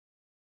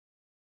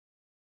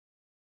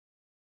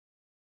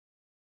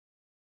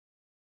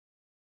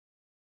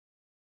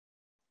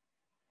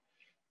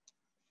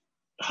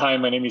Hi,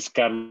 my name is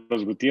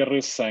Carlos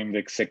Gutiérrez. I'm the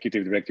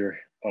executive director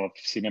of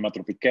Cinema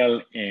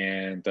Tropical,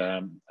 and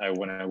I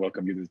want to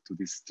welcome you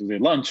to the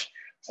launch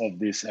of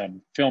this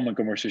film and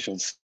conversation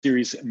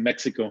series,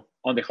 Mexico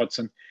on the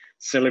Hudson,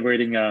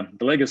 celebrating the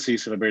legacy,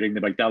 celebrating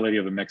the vitality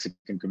of the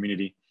Mexican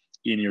community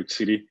in New York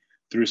City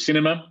through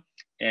cinema.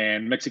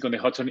 And Mexico on the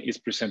Hudson is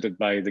presented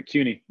by the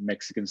CUNY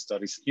Mexican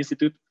Studies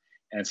Institute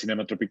and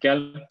Cinema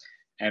Tropical.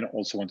 And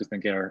also want to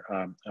thank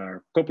our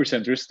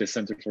co-presenters, the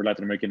Center for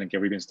Latin American and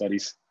Caribbean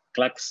Studies,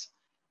 CLACS,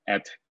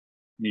 at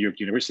New York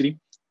University,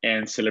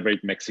 and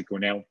Celebrate Mexico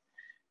Now.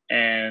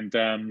 And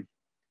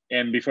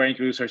before I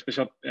introduce our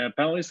special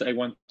panelists, I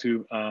want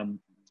to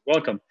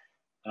welcome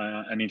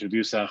and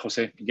introduce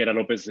Jose Higuera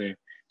Lopez, the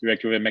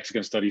director of the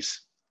Mexican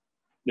Studies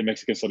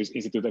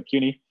Institute at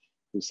CUNY,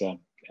 who's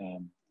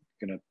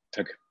gonna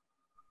talk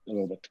a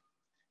little bit.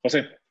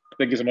 Jose,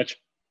 thank you so much.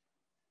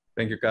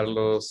 Thank you,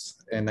 Carlos.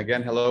 And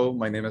again, hello,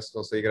 my name is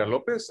Jose Higuera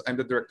Lopez. I'm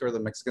the director of the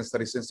Mexican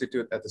Studies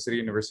Institute at the City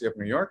University of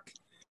New York.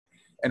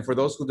 And for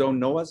those who don't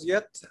know us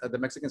yet, the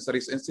Mexican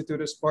Studies Institute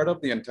is part of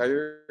the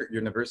entire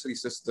university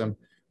system,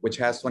 which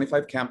has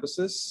 25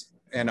 campuses,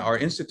 and our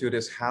institute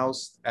is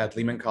housed at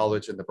Lehman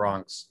College in the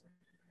Bronx.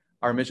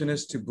 Our mission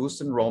is to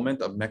boost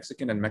enrollment of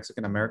Mexican and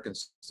Mexican-American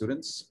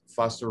students,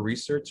 foster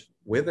research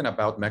with and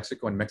about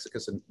Mexico and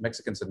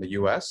Mexicans in the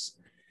US,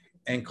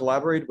 and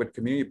collaborate with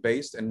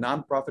community-based and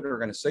nonprofit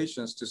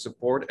organizations to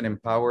support and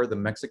empower the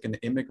Mexican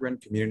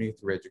immigrant community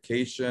through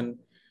education,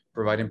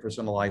 providing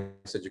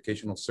personalized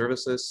educational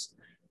services,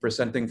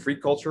 presenting free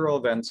cultural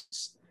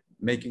events,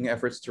 making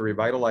efforts to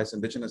revitalize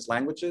indigenous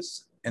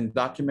languages, and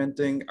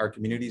documenting our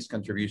community's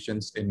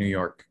contributions in New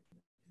York.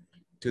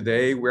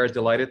 Today, we're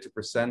delighted to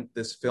present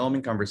this film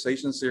and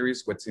conversation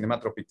series with Cinema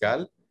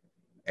Tropical,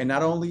 and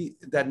not only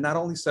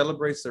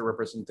celebrates the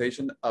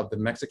representation of the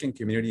Mexican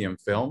community in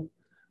film,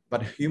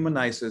 but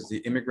humanizes the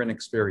immigrant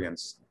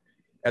experience.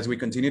 As we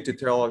continue to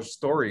tell our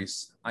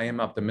stories, I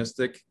am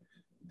optimistic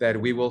that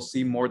we will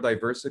see more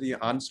diversity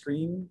on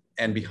screen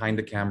and behind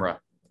the camera.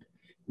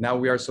 Now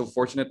we are so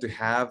fortunate to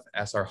have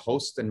as our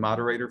host and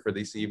moderator for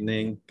this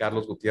evening,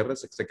 Carlos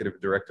Gutiérrez, Executive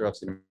Director of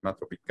Cinema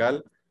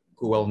Tropical,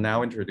 who will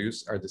now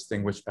introduce our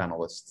distinguished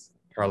panelists.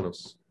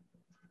 Carlos.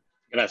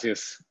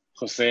 Gracias,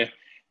 Jose.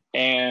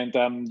 And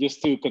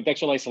just to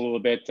contextualize a little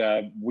bit,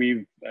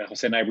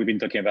 Jose and I, we've been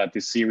talking about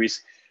this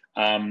series.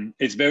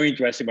 It's very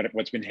interesting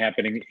what's been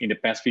happening in the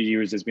past few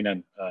years. There's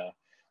been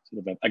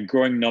a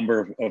growing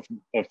number of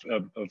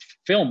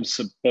films,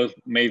 both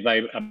made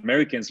by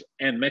Americans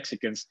and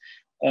Mexicans,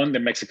 on the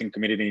Mexican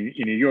community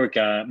in New York.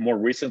 More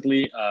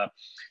recently,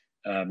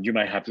 you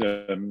might have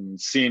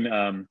seen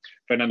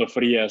Fernando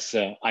Frias'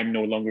 I'm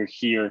No Longer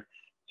Here,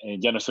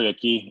 Ya No Estoy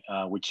Aquí,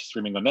 which is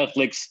streaming on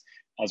Netflix,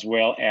 as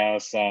well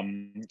as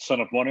Son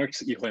of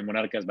Monarchs, Hijo de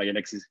Monarcas by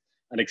Alexis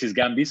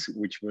Gambis,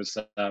 which was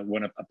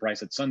won a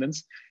prize at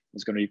Sundance.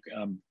 It's going to be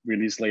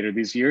released later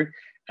this year.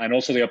 And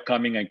also the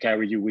upcoming I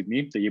Carry You With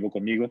Me, Te Llevo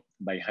Conmigo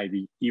by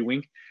Heidi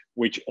Ewing,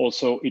 which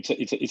also,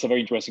 it's a very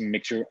interesting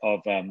mixture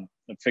of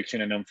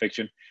fiction and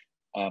nonfiction,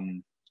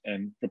 and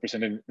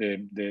representing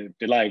the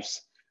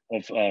lives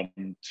of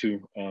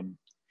two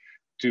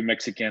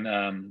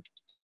Mexican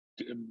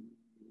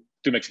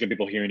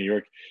people here in New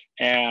York,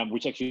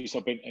 which actually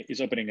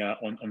is opening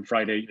on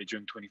Friday,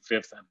 June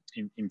 25th,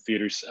 in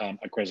theaters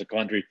across the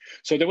country.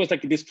 So there was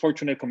like this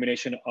fortunate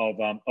combination of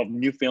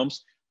new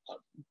films,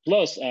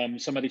 plus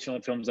some additional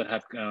films that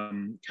have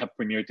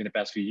premiered in the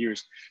past few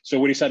years. So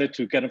we decided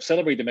to kind of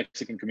celebrate the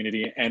Mexican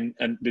community and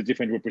the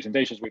different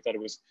representations. We thought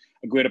it was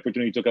a great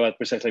opportunity to talk about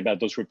precisely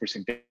about those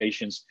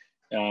representations,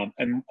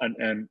 and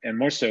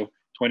more so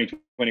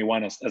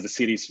 2021 as the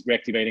city is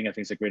reactivating. I think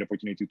it's a great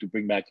opportunity to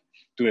bring back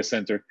to the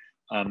center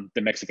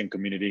the Mexican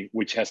community,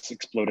 which has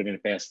exploded in the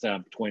past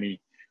 20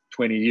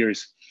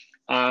 years.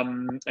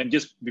 And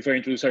just before I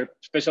introduce our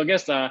special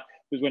guest,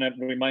 just want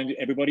to remind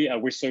everybody,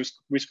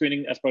 we're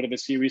screening as part of the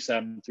series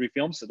 3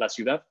 films, La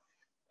Ciudad,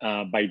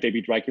 by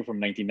David Riker from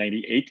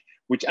 1998,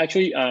 which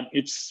actually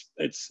it's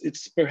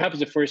perhaps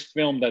the first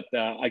film that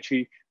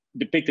actually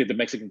depicted the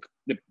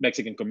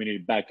Mexican community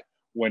back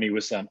when it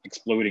was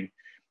exploding.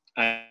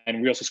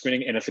 And we're also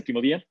screening En el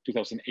Séptimo Día,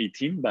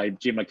 2018 by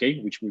Jim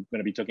McKay, which we're going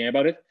to be talking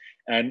about it.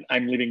 And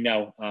I'm Leaving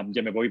Now,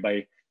 Ya Me Voy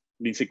by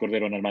Linsdey,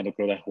 Cordero, and Armando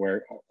Croda, who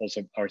are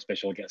also our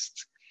special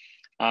guests.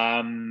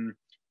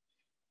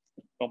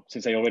 Well,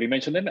 since I already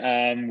mentioned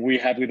them, we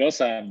have with us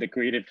the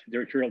creative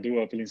directorial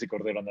duo of Linsdey,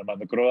 Cordero, and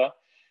Armando Croda.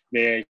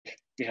 They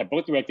have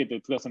both directed the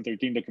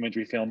 2013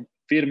 documentary film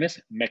Firmes,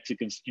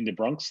 Mexicans in the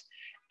Bronx,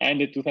 and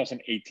the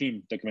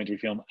 2018 documentary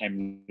film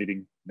I'm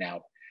Leaving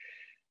Now.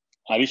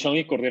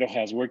 Additionally, Cordero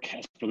has worked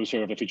as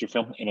producer of the feature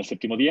film En el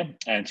Séptimo Día,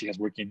 and she has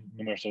worked in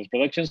numerous other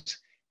productions.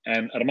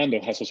 And Armando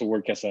has also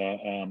worked as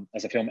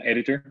a film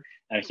editor,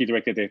 and he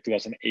directed the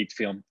 2008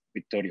 film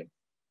Victoria.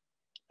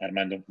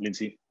 Armando,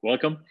 Linsdey,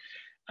 welcome.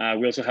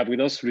 We also have with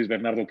us Luis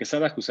Bernardo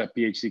Quesada, who's a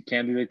PhD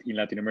candidate in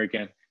Latin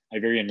American,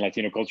 Iberian, and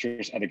Latino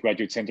cultures at the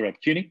Graduate Center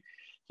at CUNY.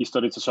 He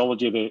studied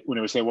sociology at the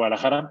University of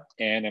Guadalajara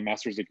and a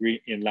master's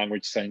degree in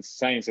language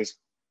sciences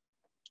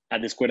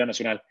at the Escuela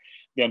Nacional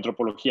the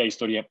Antropología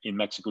Historia in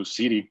Mexico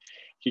City.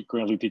 He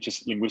currently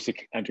teaches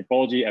linguistic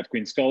anthropology at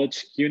Queens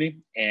College, CUNY,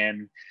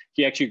 and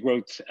he actually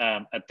wrote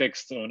a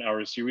text on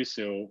our series.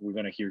 So we're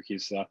going to hear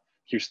his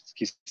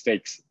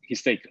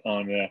take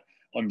on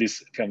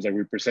these films that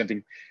we're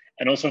presenting.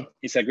 And also,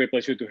 it's a great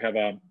pleasure to have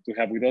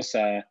with us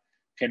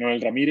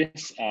Genoel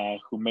Ramirez,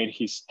 who made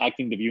his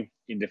acting debut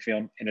in the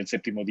film En el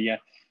Séptimo Día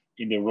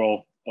in the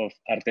role of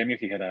Artemio.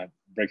 He had a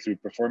breakthrough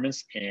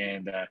performance,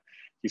 and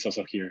he's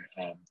also here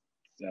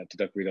to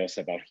talk with us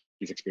about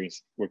his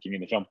experience working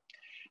in the film.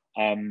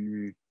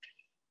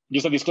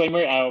 Just a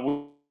disclaimer,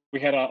 we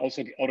had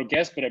also other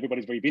guests, but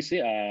everybody's very busy.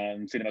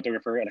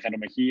 Cinematographer Alejandro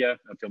Mejia,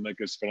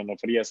 filmmakers Fernando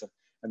Frias,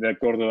 and then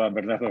Cordero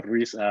Bernardo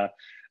Ruiz.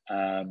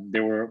 They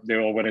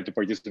all wanted to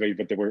participate,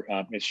 but they were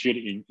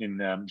shooting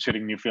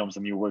new films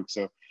and new work.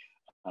 So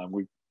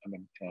on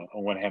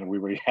one hand, we're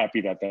very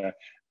happy that the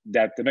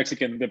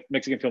Mexican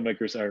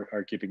filmmakers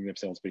are keeping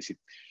themselves busy.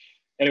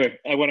 Anyway,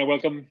 I want to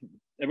welcome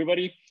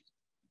everybody.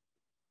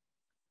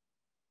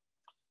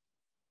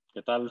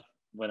 ¿Qué tal?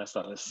 Buenas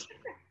tardes.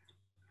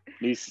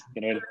 Luis,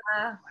 Genoel.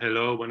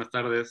 Hello, buenas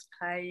tardes.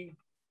 Hi.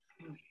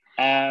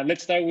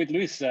 Let's start with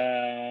Luis.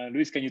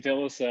 Luis, can you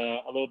tell us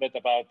a little bit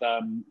about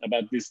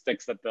this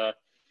text that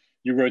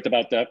you wrote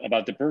about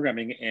the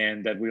programming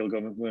and that we're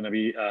going to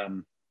be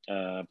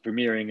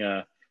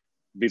premiering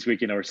this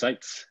week in our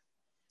sites?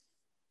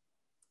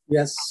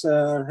 Yes.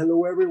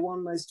 Hello,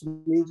 everyone. Nice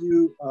to meet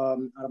you,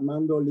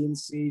 Armando,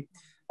 Linsdey.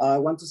 I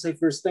want to say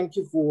first, thank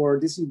you for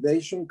this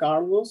invitation,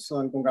 Carlos,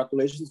 and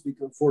congratulations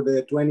for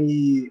the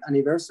 20th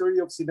anniversary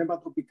of Cinema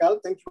Tropical.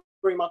 Thank you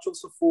very much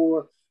also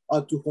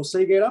to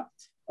Jose Guerra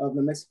of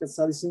the Mexican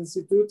Studies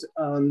Institute.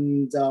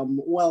 And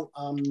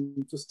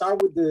to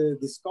start with the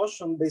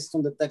discussion based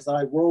on the text that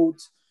I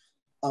wrote,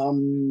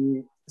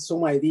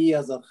 some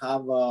ideas that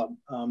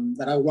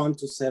that I want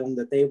to set on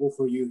the table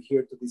for you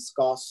here to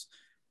discuss.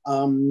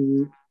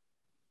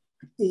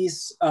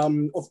 Is,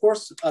 of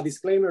course, a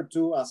disclaimer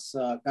too, as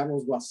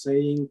Carlos was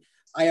saying,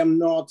 I am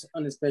not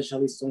a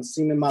specialist on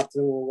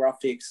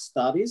cinematographic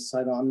studies.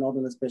 I'm not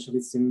a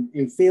specialist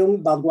in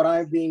film, but what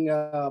I've been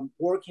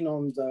working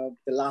on the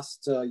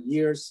last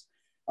years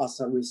as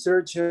a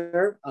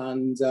researcher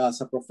and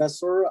as a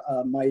professor,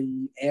 my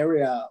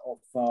area of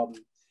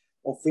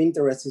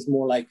interest is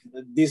more like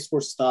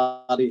discourse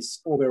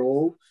studies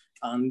overall,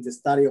 and the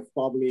study of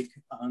public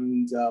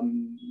and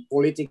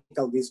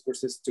political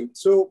discourses too.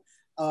 So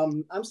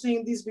I'm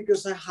saying this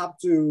because I have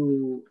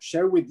to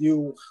share with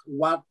you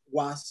what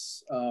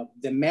was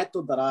the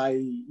method that I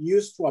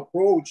used to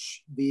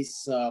approach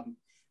these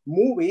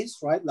movies,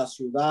 right? La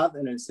Ciudad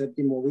and El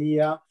Séptimo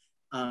Día,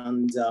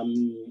 and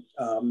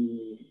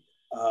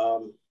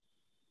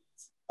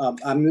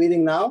I'm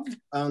leading now.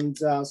 And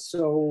the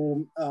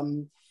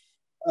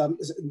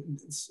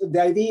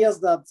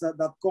ideas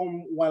that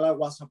come while I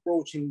was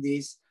approaching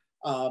this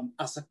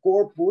as a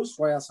corpus,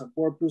 right, as a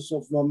corpus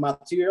of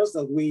materials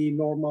that we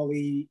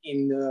normally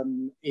in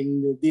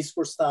the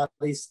discourse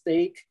studies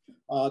take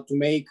to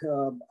make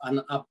a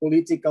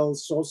political,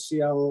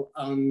 social,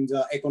 and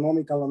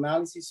economical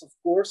analysis, of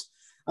course,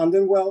 and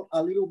then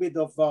a little bit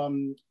of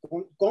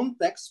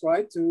context,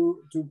 right,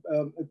 to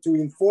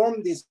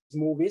inform these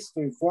movies, to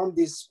inform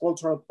these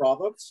cultural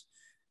products.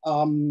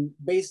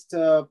 Based,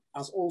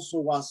 as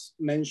also was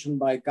mentioned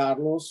by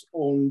Carlos,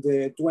 on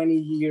the 20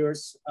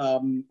 years,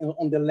 on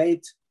the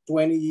late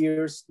 20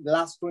 years, the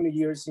last 20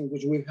 years in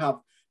which we have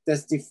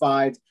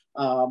testified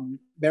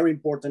very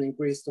important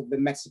increase of the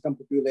Mexican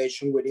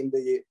population within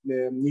the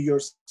New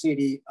York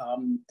City,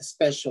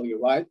 especially,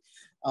 right?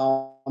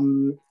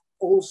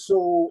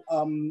 Also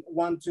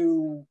want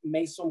to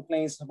make some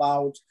claims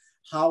about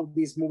how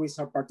these movies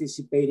are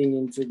participating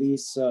into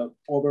this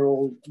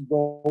overall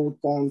broad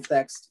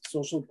context,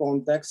 social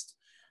context,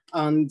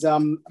 and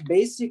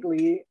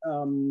basically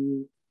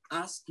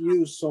ask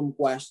you some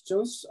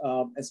questions,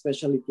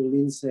 especially to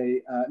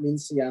Linsdey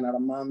and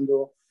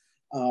Armando,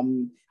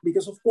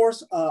 because of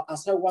course,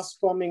 as I was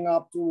coming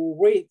up to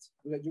read,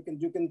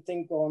 you can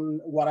think on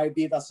what I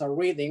did as a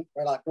reading,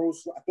 right, a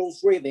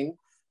close reading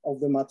of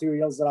the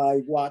materials that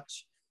I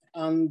watch.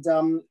 And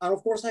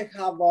of course, I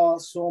have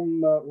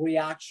some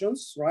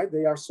reactions, right?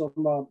 There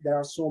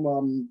are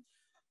some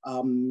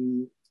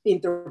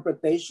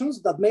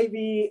interpretations that may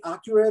be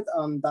accurate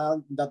and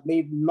that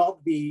may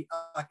not be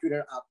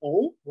accurate at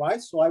all,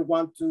 right? So I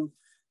want to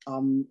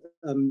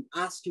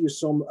ask you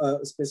some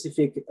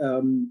specific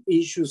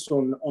issues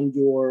on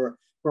your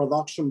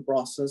production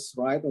process,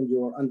 right? On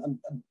your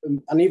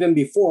and even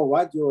before,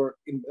 right?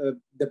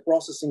 The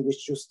process in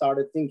which you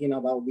started thinking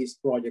about these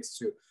projects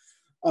too.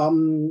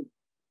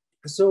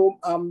 So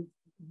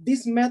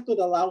this method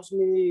allows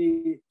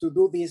me to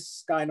do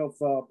this kind of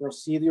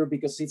procedure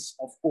because it's,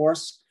 of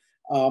course,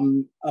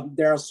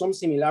 there are some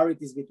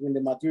similarities between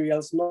the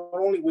materials, not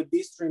only with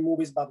these three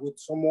movies, but with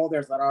some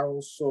others that are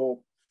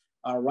also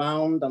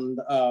around, and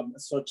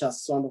such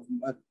as some of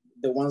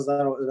the ones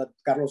that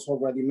Carlos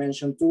already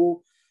mentioned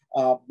too,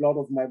 Blood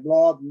of My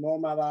Blood,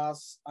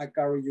 Nómadas, I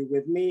Carry You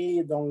With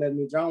Me, Don't Let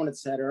Me Drown,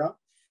 etc.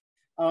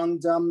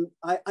 And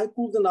I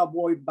couldn't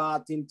avoid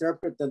but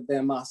interpreted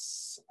them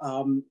as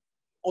on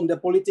the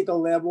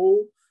political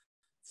level,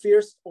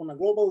 first on a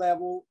global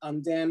level,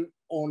 and then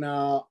on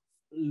a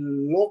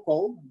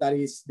local, that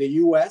is the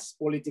US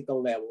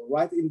political level,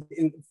 right?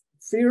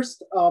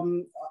 First,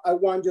 I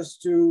want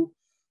just to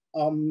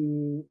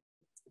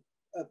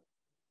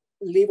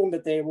leave on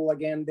the table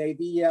again the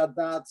idea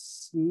that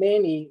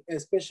many,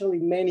 especially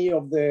many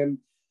of the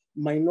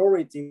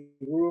minority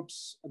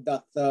groups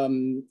that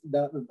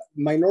the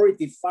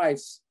minority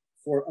fights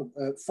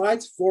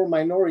for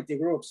minority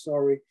groups,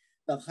 sorry,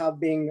 that have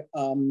been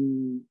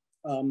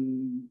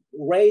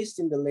raised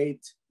in the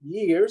late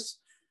years,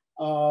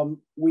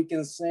 we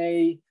can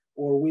say,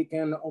 or we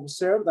can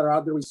observe that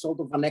are the result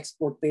of an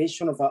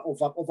exportation of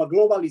a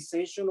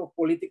globalization of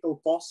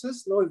political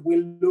causes. No, if we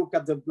look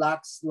at the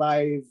Black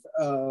Lives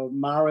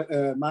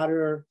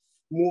Matter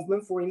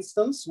movement, for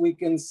instance, we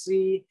can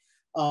see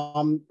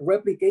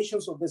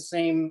replications of the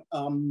same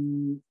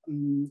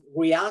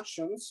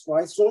reactions,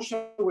 right?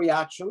 Social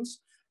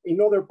reactions in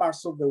other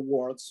parts of the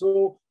world.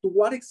 So to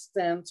what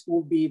extent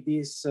will be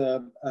this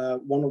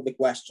one of the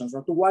questions,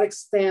 or to what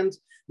extent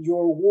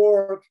your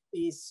work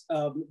is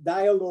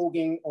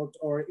dialoguing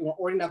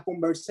or in a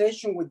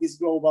conversation with these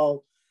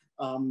global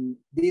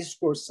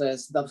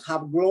discourses that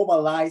have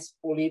globalized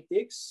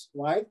politics,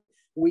 right?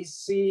 We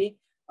see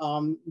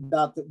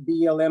that the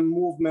BLM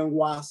movement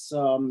was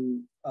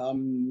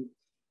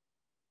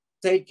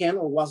taken,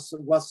 or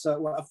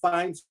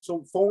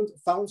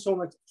found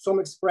some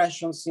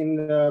expressions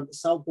in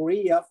South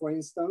Korea, for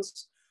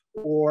instance,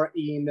 or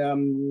in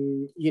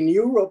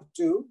Europe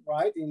too,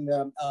 right? And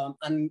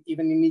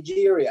even in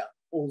Nigeria,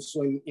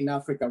 also in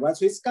Africa, right?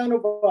 So it's kind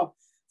of a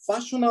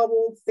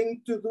fashionable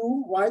thing to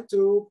do, right?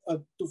 To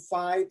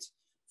fight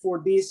for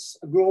these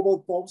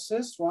global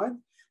causes, right?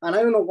 And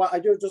I don't know what, I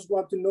just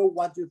want to know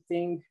what you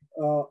think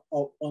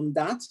on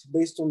that,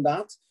 based on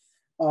that.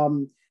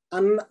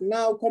 And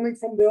now coming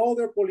from the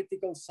other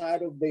political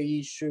side of the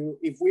issue,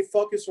 if we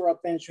focus our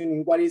attention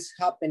in what is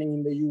happening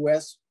in the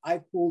US,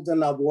 I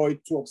couldn't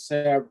avoid to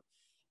observe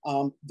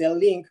the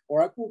link,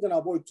 or I couldn't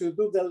avoid to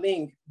do the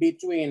link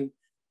between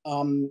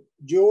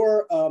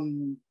your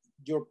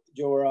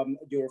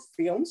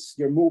films,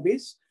 your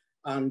movies,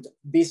 and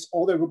this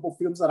other group of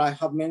films that I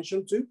have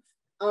mentioned too.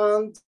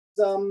 And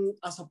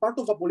as a part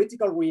of a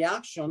political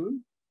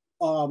reaction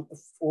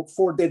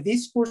for the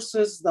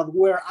discourses that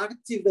were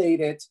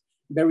activated,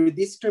 very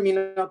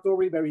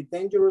discriminatory, very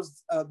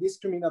dangerous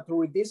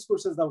discriminatory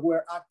discourses that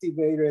were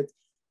activated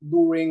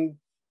during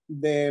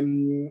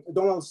the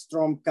Donald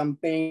Trump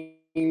campaign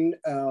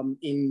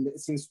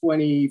since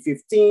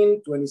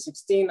 2015,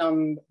 2016,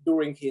 and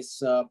during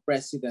his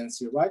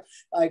presidency, right?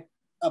 I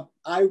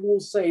will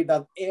say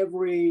that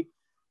every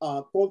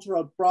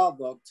cultural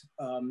product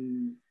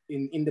in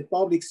the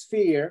public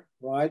sphere,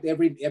 right?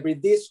 Every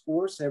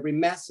discourse, every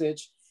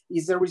message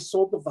is a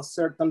result of a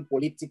certain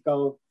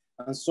political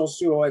and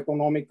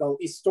socio-economical,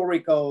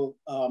 historical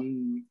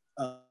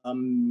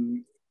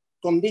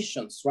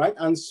conditions, right?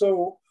 And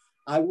so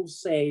I will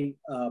say,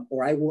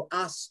 or I will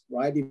ask,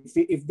 right,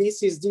 if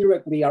this is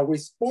directly a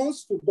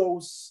response to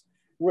those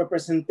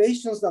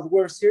representations that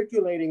were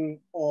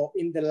circulating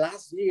in the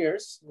last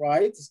years,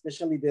 right,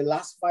 especially the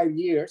last 5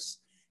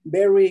 years,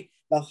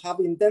 that have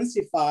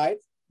intensified,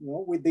 you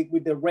know, with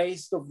the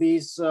rise of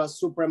these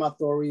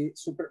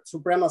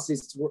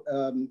supremacist,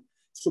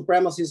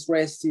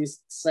 racist,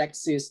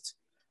 sexist,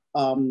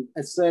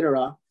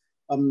 etc.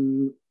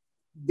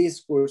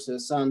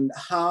 Discourses, and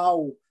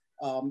how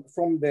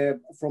from a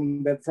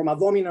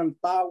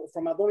dominant power,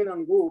 from a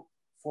dominant group,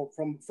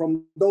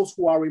 from those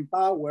who are in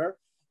power,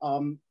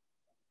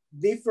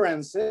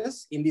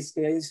 differences, in this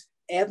case,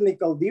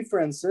 ethnical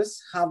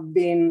differences, have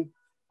been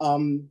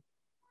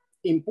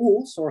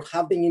impulsed or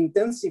have been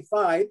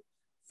intensified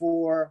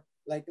for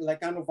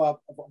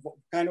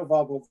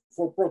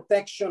for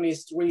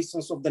protectionist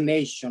reasons of the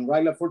nation,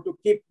 right? Like to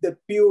keep the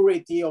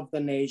purity of the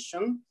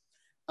nation,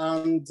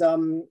 and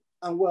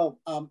well,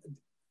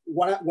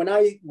 when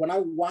I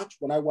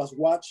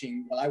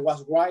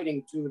was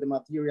writing to the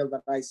material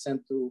that I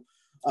sent to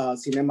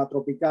Cinema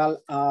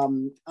Tropical,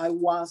 I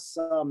was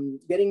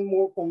getting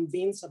more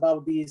convinced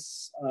about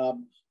this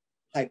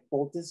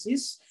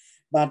hypothesis,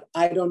 but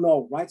I don't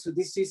know, right? So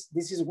this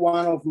is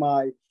one of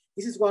my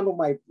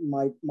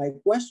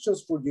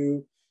questions for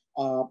you,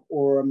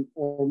 or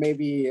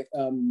maybe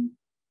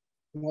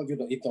well,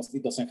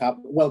 it doesn't have.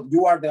 Well,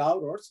 you are the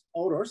authors.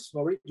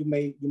 Sorry, you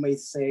may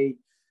say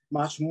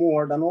much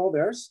more than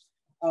others,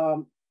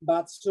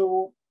 but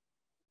so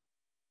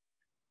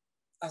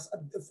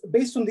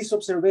based on these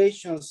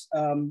observations,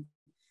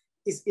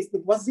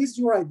 was this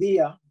your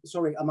idea?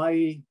 Sorry, am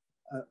I?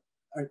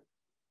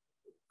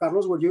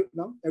 Carlos, were you?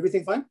 No,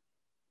 everything fine?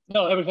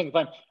 No, everything's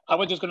fine. I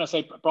was just going to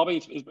say,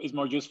 probably it's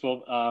more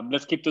useful.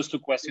 Let's keep those two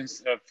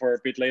questions for a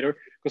bit later,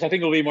 because I think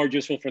it'll be more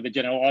useful for the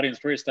general audience.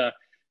 First,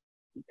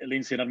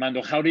 Linsdey and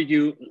Armando, how did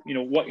you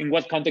in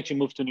what context you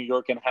moved to New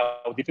York, and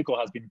how difficult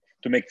it has been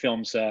to make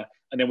films? And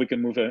then we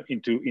can move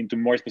into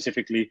more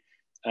specifically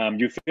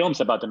your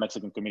films about the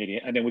Mexican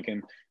community, and then we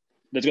can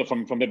let's go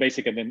from the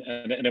basic, and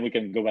then we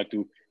can go back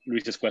to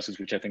Luis's questions,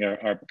 which I think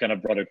are kind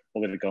of broader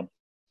political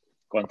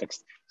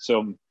context.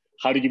 So,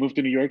 how did you move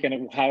to New York,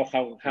 and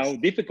how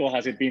difficult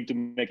has it been to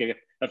make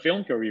a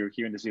film career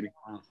here in the city?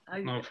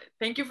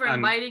 Thank you for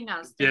inviting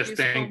us.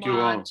 Thank you so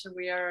much.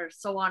 We are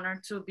so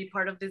honored to be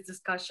part of this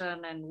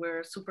discussion, and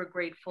we're super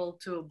grateful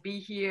to be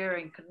here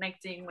and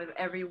connecting with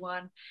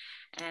everyone,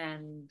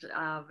 and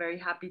very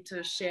happy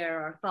to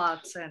share our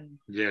thoughts. And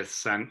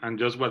yes, and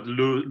just what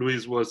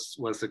Luis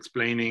was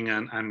explaining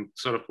and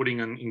sort of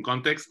putting in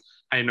context.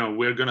 I know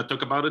we're going to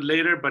talk about it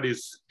later, but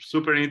it's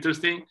super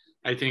interesting.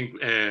 I think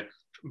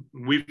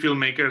we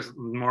filmmakers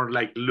more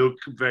like look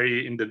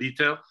very in the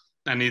detail,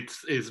 and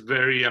it's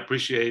very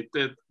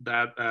appreciated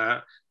that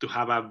to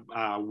have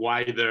a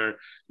wider,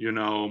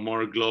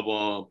 more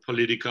global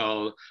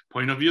political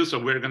point of view. So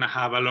we're gonna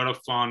have a lot of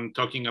fun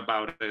talking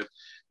about it.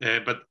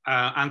 But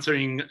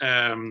answering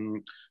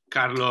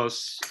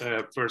Carlos'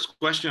 first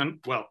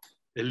question, well,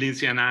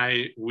 Linsdey and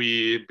I,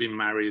 we've been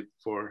married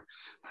for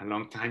a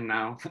long time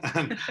now,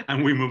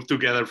 and we moved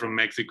together from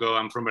Mexico.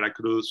 I'm from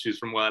Veracruz, she's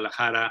from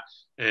Guadalajara.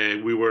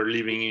 We were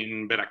living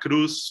in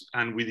Veracruz,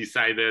 and we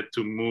decided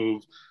to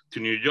move to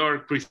New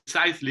York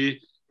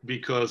precisely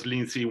because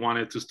Linsdey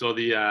wanted to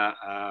study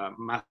a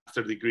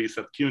master's degrees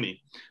at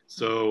CUNY.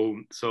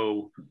 So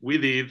we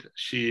did.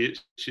 She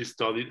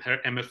studied her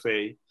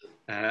MFA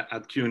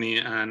at CUNY,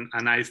 and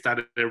I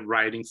started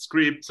writing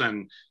scripts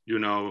and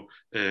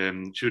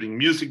shooting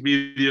music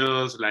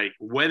videos, like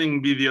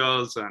wedding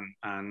videos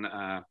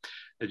and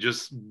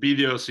just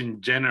videos in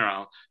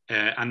general.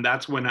 And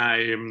that's when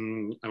I,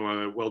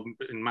 well,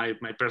 in my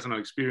personal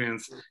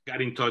experience,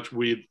 got in touch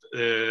with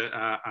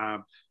a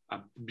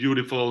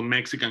beautiful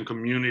Mexican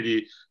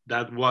community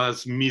that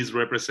was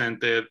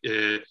misrepresented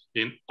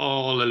in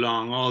all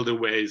the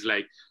ways.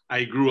 Like,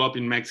 I grew up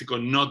in Mexico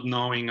not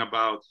knowing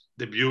about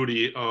the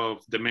beauty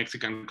of the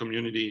Mexican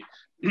community,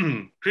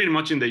 pretty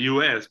much in the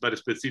US, but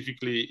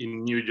specifically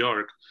in New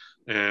York.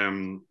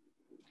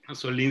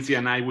 So Linsdey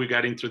and I, we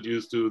got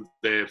introduced to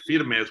the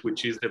Filmmakers,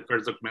 which is the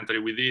first documentary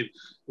we did.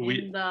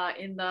 In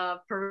the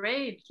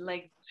parade,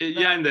 like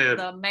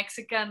the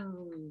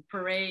Mexican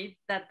parade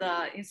that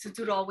the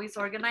Institute always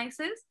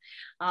organizes.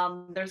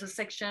 There's a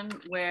section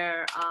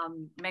where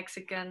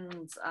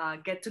Mexicans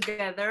get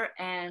together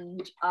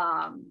and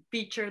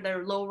feature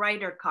their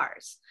lowrider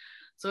cars.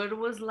 So it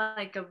was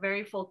like a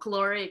very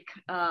folkloric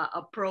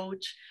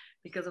approach,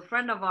 because a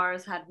friend of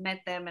ours had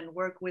met them and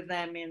worked with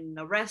them in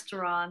a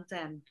restaurant,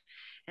 and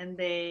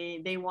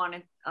they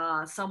wanted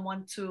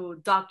someone to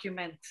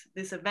document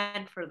this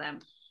event for them.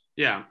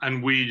 Yeah,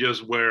 and we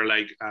just were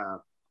like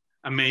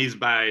amazed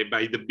by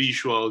the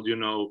visual,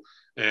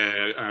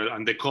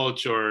 and the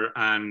culture,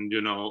 and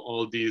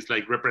all these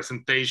like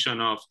representation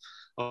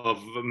of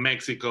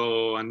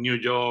Mexico and New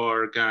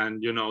York,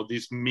 and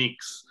this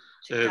mix.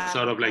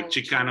 Sort of like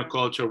Chicano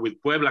culture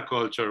with Puebla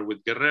culture,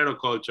 with Guerrero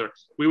culture.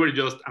 We were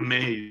just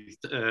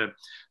amazed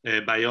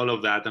by all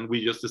of that, and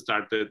we just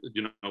started,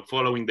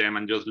 following them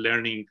and just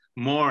learning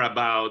more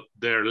about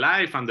their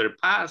life and their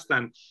past.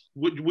 And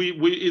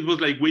it was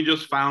like we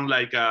just found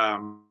like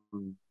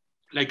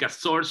a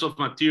source of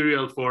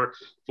material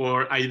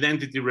for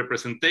identity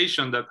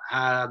representation that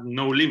had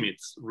no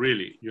limits,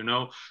 really.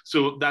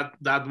 So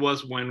that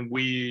was when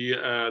we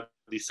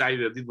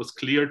decided, it was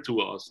clear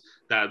to us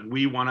that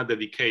we want to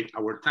dedicate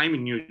our time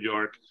in New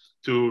York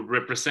to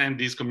represent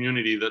this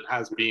community that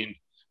has been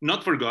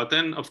not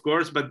forgotten, of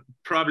course, but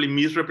probably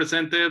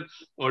misrepresented,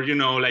 or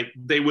like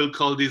they will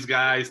call these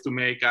guys to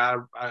make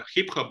a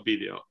hip hop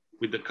video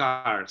with the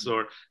cars,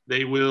 or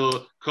they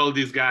will call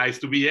these guys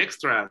to be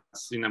extras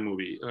in a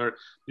movie, or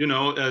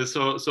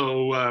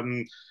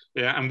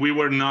and we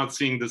were not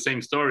seeing the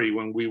same story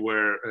when we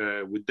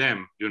were with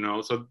them,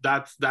 So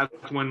that's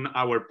when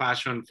our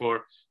passion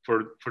for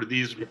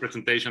this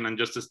representation, and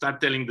just to start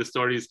telling the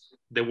stories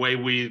the way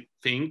we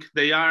think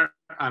they are,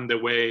 and the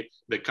way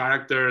the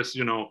characters,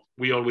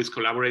 we always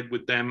collaborate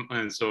with them.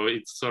 And so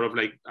it's sort of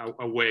like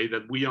a way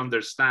that we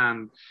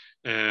understand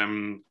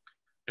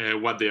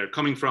what they are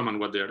coming from and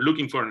what they are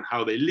looking for and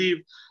how they live.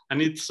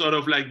 And it's sort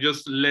of like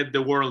just let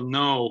the world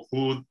know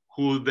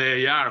who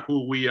they are,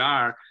 who we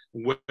are,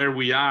 where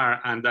we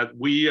are, and that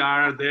we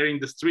are there in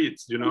the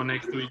streets,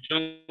 next to each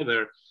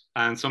other.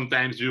 And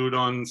sometimes you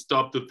don't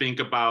stop to think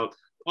about,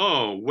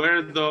 oh,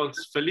 where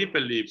does Felipe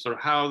lives, or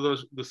how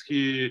does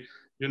he,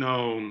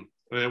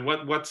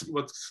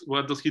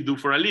 what does he do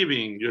for a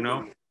living,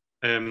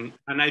 And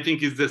I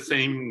think it's the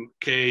same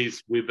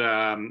case with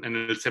en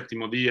El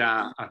Séptimo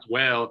Día as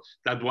well.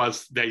 That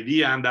was the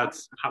idea, and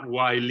that's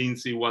why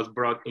Linsdey was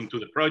brought into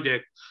the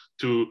project,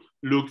 to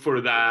look for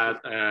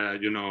that,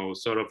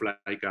 sort of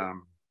like a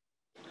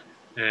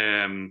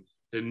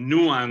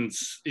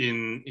nuance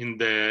in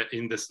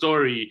the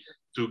story,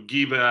 to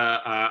give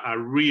a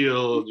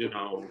real,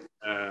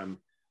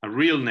 a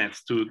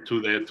realness to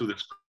the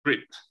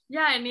script.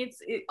 Yeah, and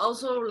it's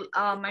also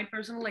my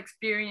personal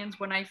experience.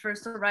 When I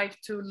first arrived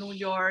to New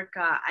York,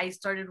 I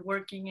started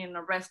working in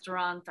a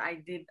restaurant. I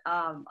did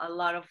a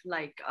lot of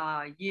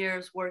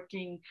years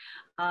working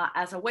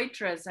as a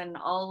waitress, and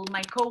all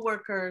my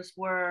coworkers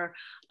were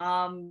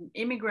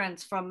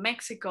immigrants from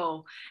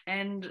Mexico,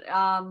 and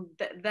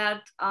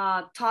that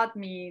taught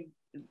me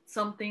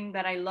something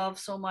that I love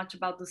so much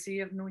about the city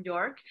of New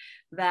York,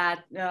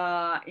 that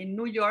in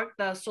New York,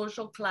 the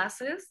social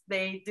classes,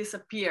 they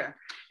disappear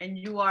and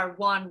you are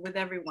one with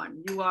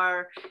everyone.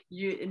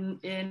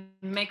 In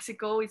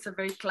Mexico, it's a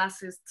very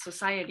classist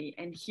society.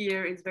 And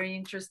here it's very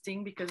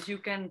interesting because you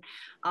can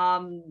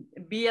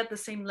be at the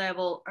same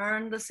level,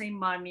 earn the same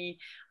money,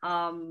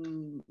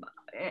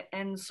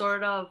 and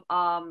sort of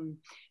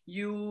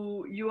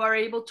you are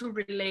able to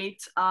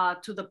relate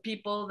to the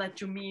people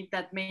that you meet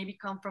that maybe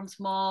come from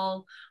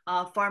small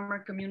farmer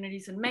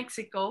communities in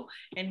Mexico,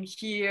 and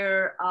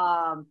here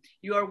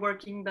you are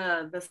working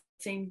the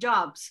same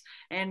jobs,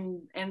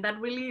 and that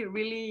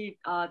really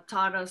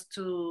taught us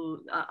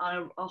to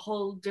a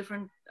whole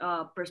different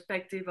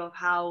perspective of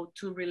how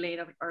to relate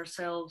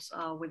ourselves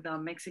with the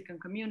Mexican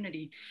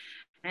community.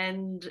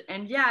 And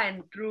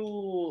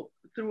through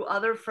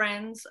other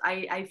friends,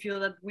 I feel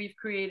that we've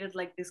created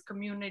like this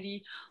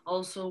community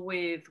also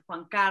with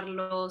Juan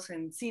Carlos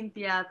and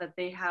Cynthia, that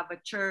they have a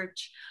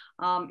church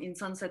in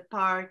Sunset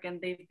Park,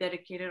 and they've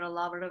dedicated a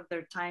lot of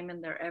their time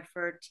and their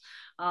effort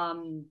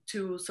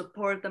to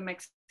support the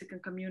Mexican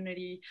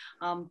community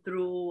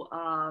through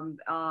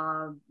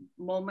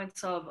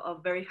moments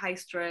of very high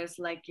stress,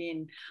 like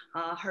in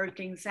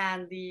Hurricane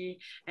Sandy.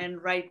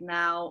 And right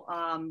now,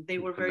 they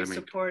were very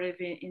supportive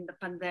in the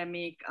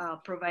pandemic,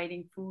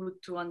 providing food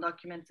to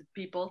undocumented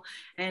people.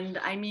 And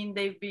I mean,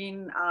 they've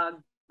been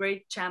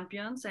great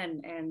champions,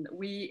 and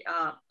we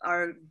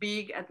are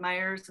big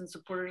admirers and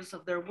supporters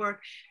of their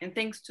work. And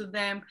thanks to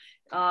them,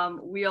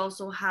 we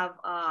also have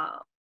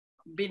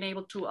been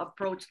able to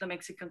approach the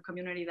Mexican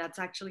community. That's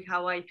actually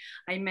how I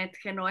met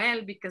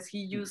Genoel, because he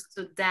used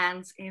to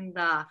dance in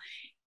the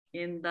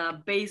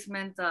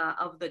basement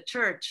of the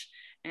church.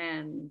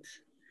 And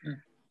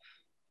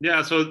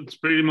yeah, so it's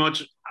pretty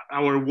much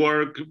our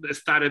work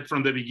started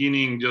from the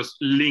beginning, just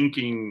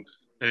linking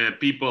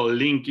people,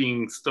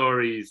 linking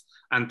stories,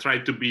 and try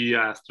to be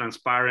as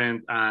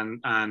transparent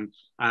and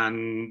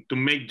to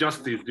make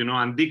justice,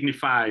 and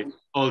dignify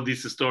all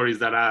these stories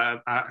that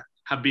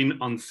have been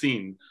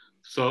unseen.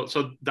 So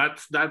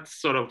that's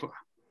sort of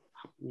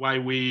why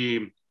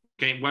we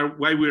came,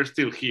 why we're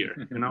still here.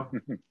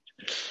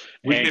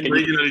 We came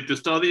originally to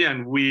study,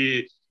 and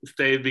we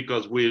stayed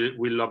because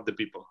we love the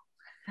people.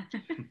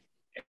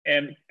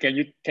 And can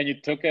you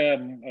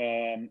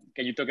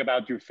talk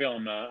about your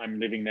film, I'm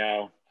Living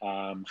Now?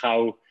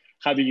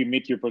 How did you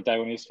meet your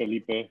protagonist,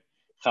 Felipe?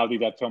 How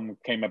did that film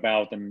came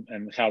about,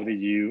 and how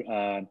did you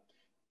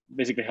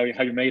basically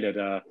how you made it?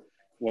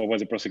 What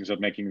was the process of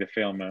making the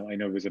film? I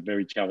know it was a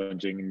very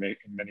challenging in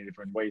many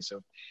different ways.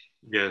 So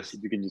yes,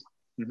 you can just.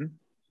 Mm-hmm.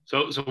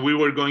 So we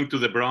were going to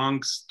the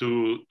Bronx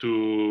to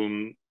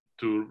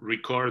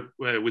record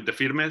with the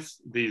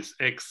Firmes, this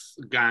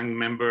ex-gang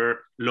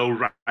member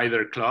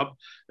lowrider club,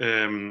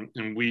 and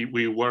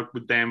we worked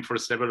with them for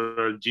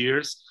several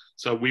years.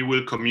 So we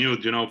will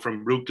commute,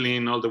 from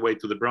Brooklyn all the way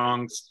to the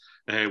Bronx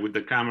with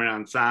the camera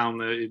and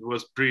sound. It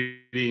was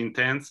pretty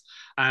intense.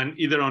 And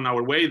either on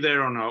our way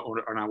there or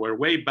on our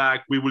way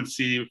back, we will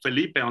see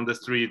Felipe on the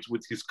streets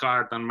with his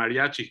cart and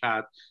mariachi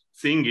hat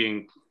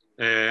singing.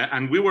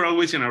 And we were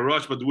always in a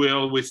rush, but we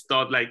always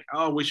thought like,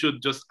 oh, we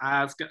should just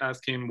ask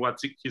him what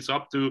he's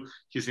up to.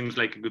 He seems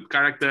like a good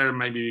character.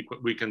 Maybe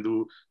we can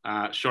do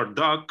a short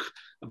doc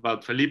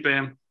about Felipe.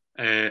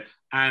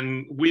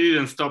 And we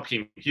didn't stop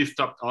him. He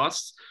stopped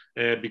us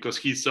because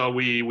he saw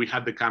we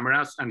had the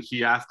cameras, and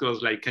he asked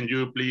us like, can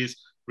you please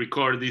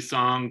record this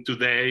song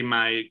today?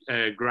 My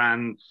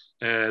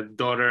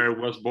granddaughter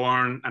was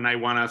born and I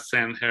want to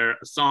send her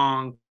a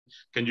song.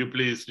 Can you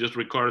please just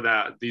record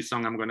this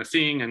song I'm going to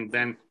sing, and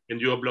then can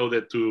you upload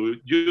it to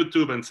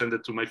YouTube and send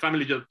it to my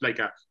family, just like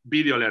a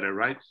video letter,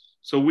 right?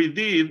 So we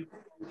did.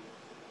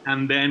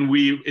 And then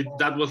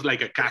that was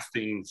like a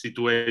casting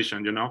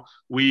situation,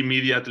 We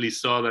immediately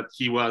saw that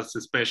he was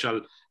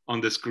special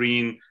on the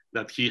screen,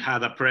 that he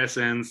had a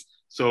presence.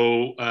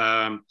 So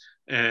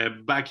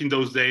back in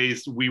those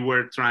days, we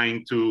were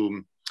trying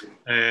to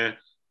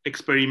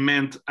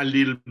experiment a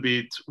little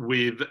bit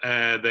with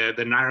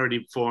the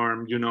narrative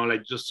form,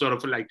 like just sort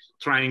of like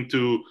trying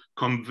to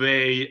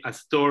convey a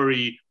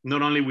story,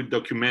 not only with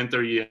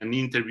documentary and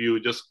interview,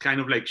 just kind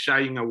of like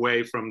shying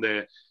away from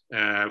the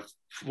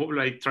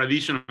like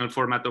traditional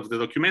format of the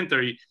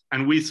documentary.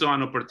 And we saw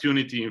an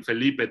opportunity in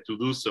Felipe to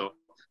do so,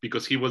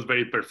 because he was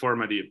very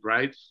performative,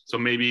 right? So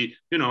maybe,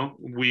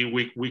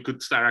 we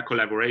could start a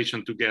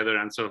collaboration together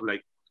and sort of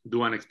like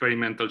do an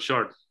experimental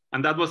short.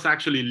 And that was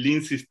actually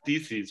Linsdey's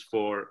thesis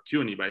for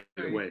CUNY, by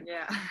the way.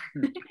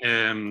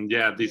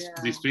 Yeah.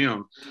 This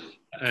film.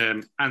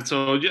 And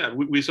so,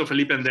 we saw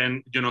Felipe, and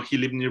then, he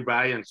lived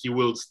nearby, and he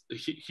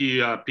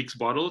picks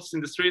bottles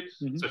in the street.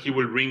 Mm-hmm. So he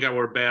will ring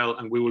our bell,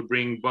 and we will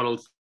bring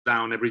bottles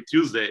down every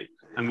Tuesday,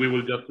 and we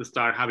will just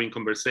start having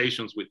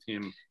conversations with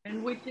him.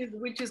 And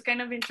which is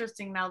kind of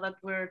interesting now that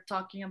we're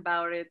talking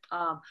about it.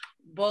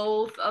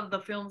 Both of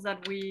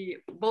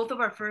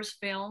our first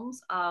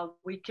films,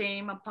 we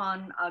came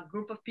upon a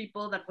group of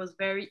people that was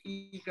very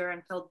eager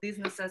and felt this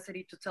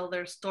necessity to tell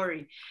their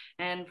story.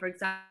 And for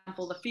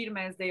example, the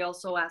Firmes, they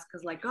also ask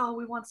us like, oh,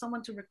 we want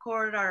someone to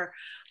record our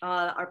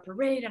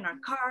parade and our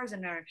cars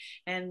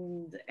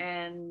and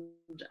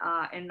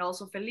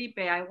also Felipe,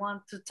 I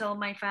want to tell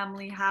my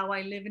family how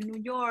I live in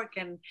New York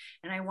and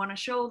I want to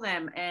show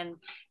them. And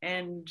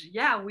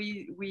yeah,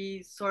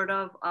 we sort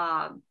of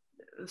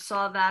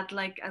saw that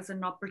like as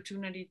an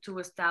opportunity to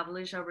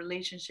establish a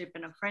relationship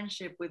and a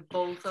friendship with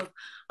both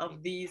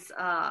of these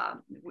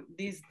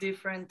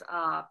different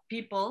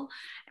people,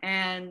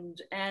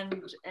 and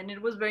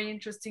it was very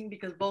interesting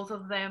because both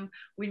of them,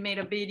 we made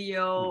a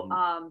video.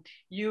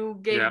 You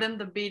gave them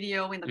the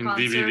video in the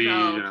concert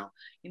DVD,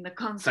 in the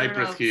concert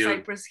of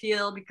Cypress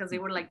Hill, because they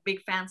were like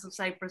big fans of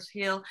Cypress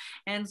Hill.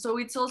 And so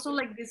it's also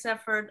like this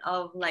effort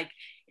of like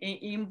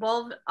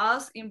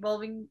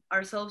involving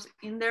ourselves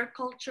in their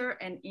culture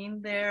and in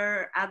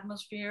their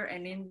atmosphere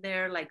and in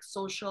their like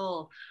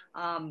social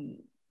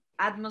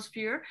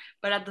atmosphere,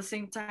 but at the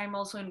same time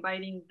also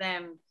inviting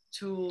them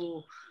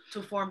to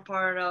form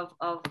part of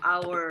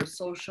our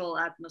social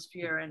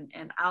atmosphere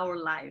and our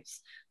lives.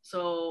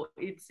 So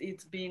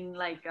it's been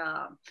like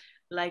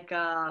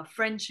a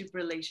friendship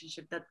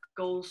relationship that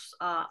goes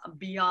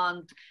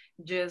beyond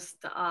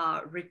just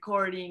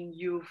recording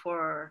you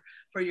for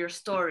your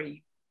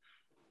story.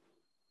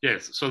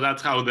 Yes, so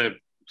that's how the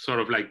sort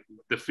of like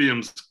the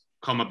films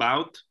come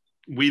about.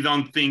 We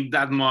don't think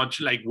that much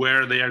like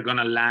where they are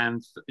gonna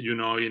land, in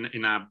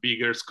a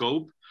bigger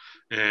scope.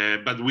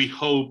 But we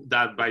hope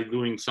that by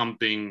doing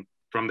something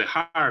from the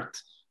heart,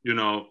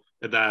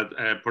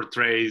 that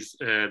portrays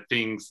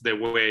things the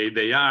way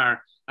they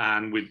are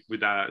and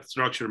with a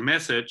structured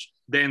message,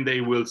 then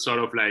they will sort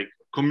of like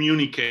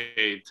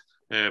communicate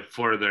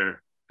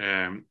further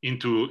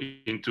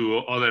into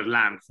other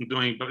lands.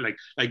 Doing like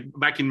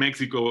back in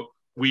Mexico,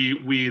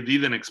 we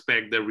didn't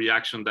expect the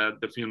reaction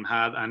that the film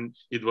had, and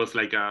it was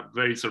like a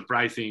very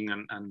surprising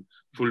and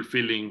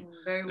fulfilling,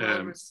 very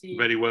well received.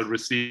 Very well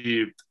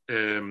received.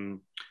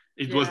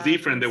 It was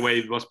different the way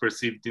it was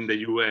perceived in the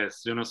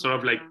US, sort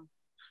of like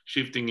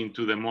shifting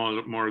into the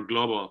more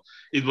global.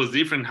 It was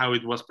different how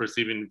it was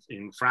perceived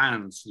in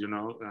France,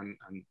 and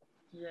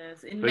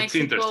yes, in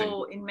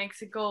Mexico,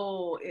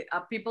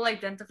 people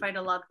identified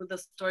a lot with the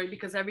story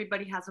because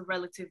everybody has a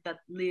relative that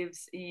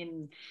lives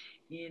in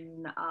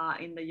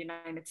the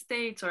United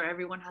States, or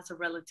everyone has a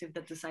relative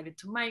that decided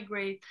to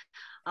migrate.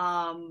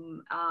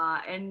 And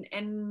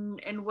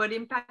what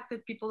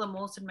impacted people the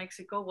most in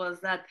Mexico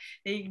was that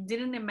they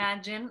didn't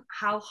imagine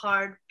how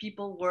hard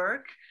people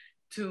work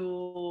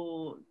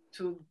to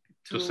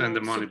send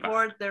the money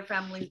support back. their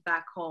families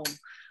back home.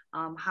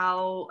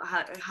 How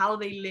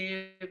they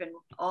live and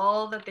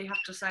all that they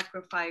have to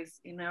sacrifice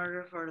in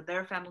order for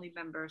their family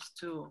members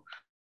to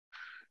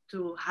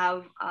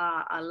have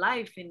a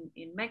life in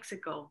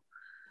Mexico.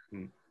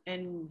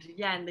 And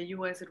yeah, in the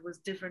US it was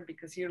different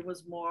because here it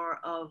was more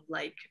of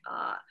like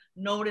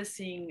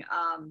noticing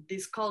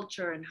this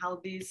culture and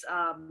how this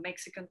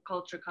Mexican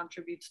culture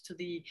contributes to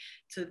the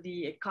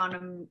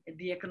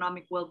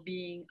economic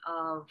well-being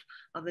of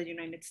the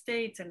United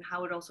States, and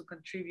how it also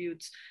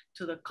contributes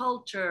to the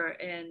culture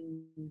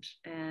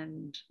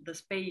and the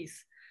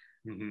space.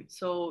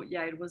 So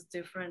yeah, it was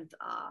different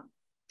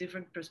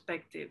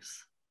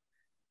perspectives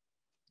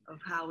of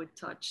how it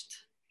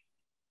touched.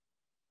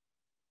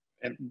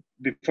 And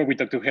before we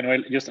talk to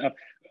Genoel, just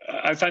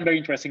I find very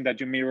interesting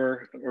that you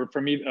mirror, or for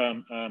me,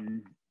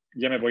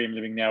 Ya Me Voy I'm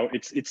Living Now.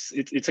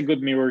 It's a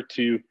good mirror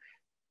to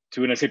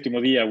En El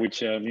Séptimo Día, which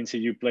Linsdey,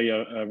 you play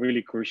a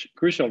really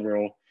crucial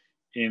role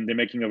in the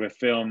making of a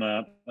film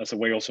as a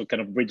way also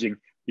kind of bridging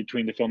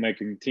between the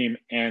filmmaking team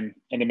and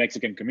the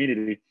Mexican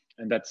community,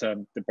 and that's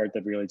the part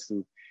that relates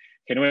to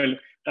Genoel.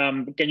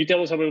 Can you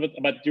tell us a little bit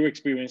about your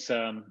experience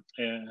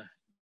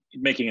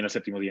making En El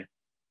Séptimo Día?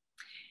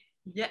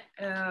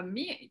 Yeah,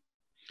 me.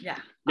 Yeah.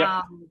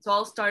 So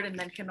I'll start, and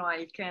then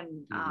Genoel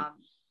can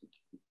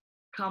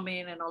come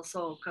in and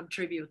also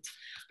contribute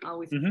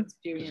with his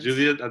experience. You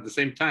did at the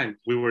same time.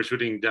 We were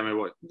shooting Ya Me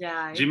Voy.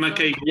 Yeah. Jim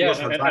McKay.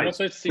 And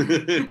also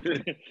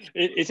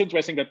it's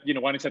interesting that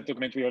one is a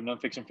documentary or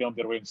non-fiction film,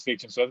 the other is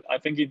fiction. So I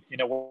think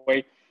in a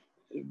way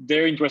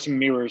they're interesting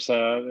mirrors.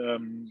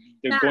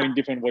 They're going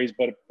different ways,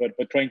 but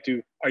trying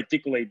to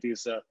articulate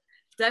this.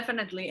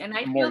 Definitely, and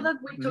I feel that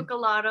we took a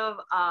lot of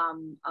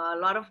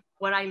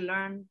what I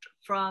learned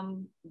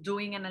from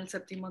doing En El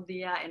Séptimo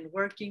Día and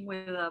working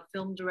with a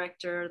film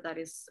director that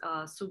is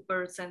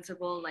super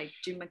sensible, like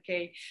Jim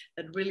McKay,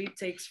 that really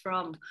takes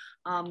from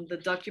the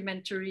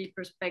documentary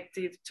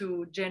perspective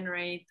to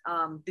generate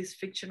this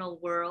fictional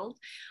world.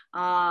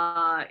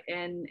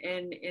 And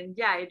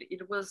yeah,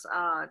 it was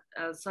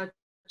such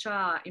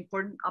an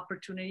important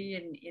opportunity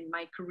in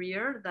my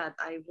career that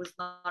I was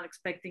not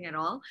expecting at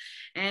all.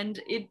 And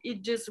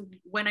it just,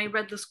 when I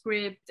read the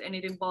script and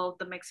it involved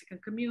the Mexican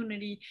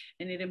community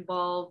and it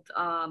involved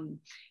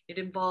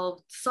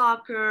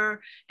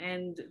soccer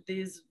and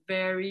this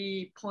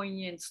very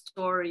poignant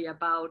story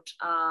about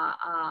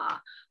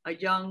a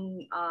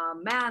young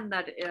man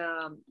that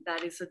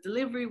is a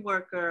delivery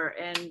worker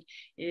and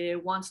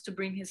wants to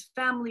bring his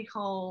family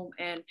home,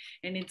 and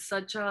it's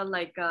such a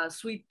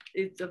sweet,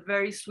 it's a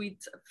very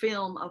sweet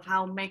film of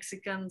how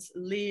Mexicans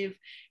live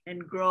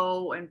and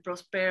grow and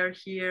prosper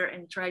here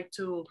and try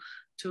to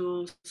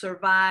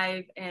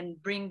survive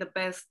and bring the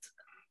best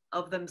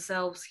of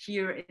themselves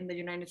here in the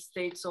United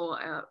States. So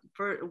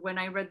when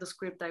I read the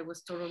script, I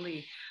was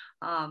totally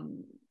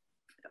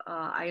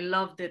I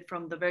loved it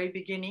from the very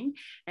beginning,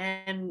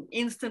 and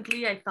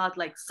instantly I thought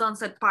like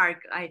Sunset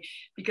Park.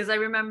 Because I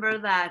remember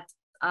that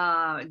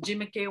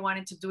Jim McKay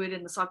wanted to do it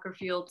in the soccer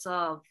fields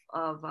of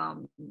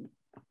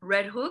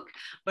Red Hook,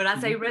 but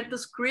as I read the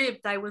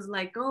script, I was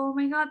like, oh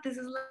my God, this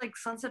is like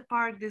Sunset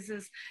Park. This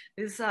is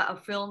a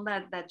film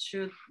that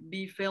should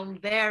be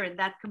filmed there in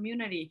that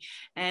community,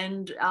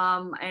 and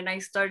I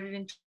started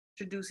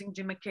introducing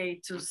Jim McKay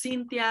to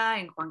Cynthia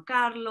and Juan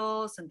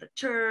Carlos and the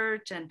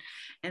church,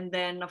 and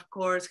then of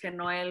course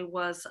Genoel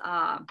was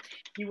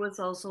he was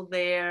also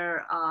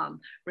there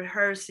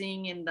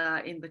rehearsing in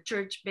the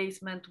church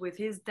basement with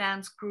his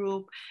dance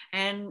group,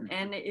 and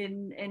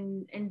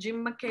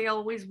Jim McKay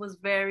always was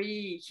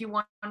he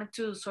wanted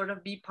to sort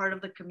of be part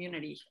of the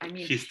community. I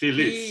mean, he still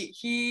is.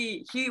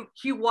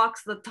 He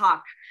walks the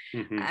talk,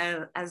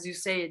 as you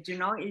say it. You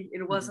know,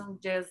 it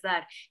wasn't just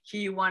that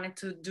he wanted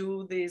to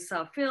do this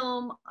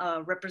film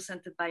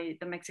represented by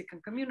the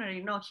Mexican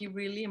community. No, he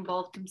really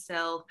involved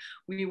himself.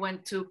 We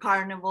went to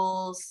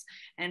carnivals,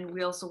 and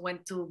we also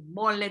went to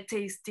mole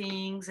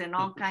tastings and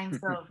all kinds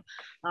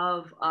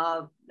of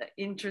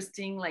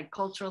interesting like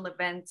cultural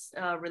events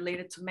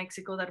related to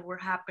Mexico that were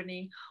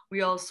happening.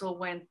 We also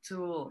went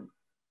to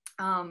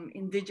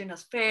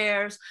indigenous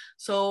fairs.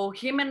 So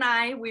him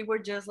and we were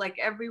just like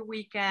every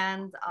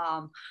weekend,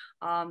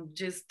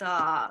 just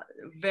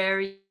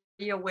very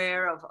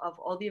aware of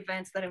all the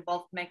events that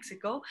involved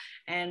Mexico,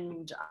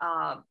 and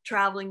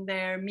traveling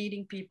there,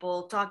 meeting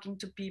people, talking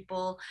to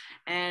people.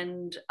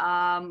 And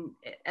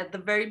at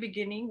the very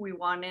beginning, we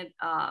wanted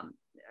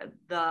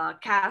the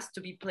cast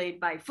to be played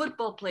by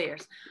football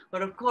players,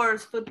 but of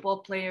course football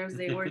players,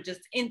 they were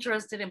just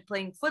interested in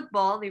playing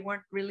football. They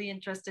weren't really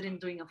interested in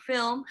doing a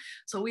film.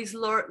 So we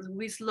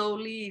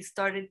slowly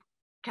started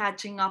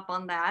catching up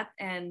on that,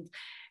 and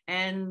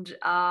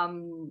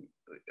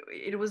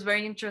it was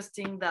very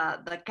interesting,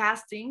 the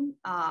casting,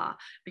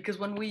 because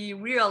when we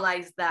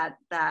realized that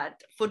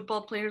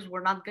football players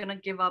were not going to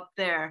give up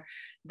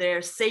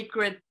their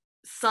sacred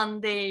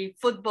Sunday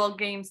football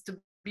games to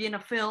be in a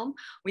film,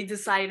 we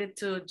decided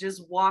to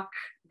just walk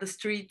the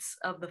streets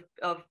of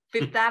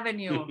Fifth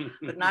Avenue,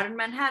 but not in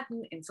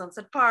Manhattan, in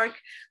Sunset Park.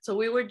 So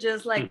we were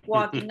just like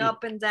walking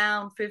up and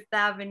down Fifth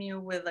Avenue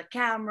with a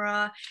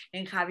camera,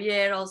 and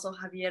Javier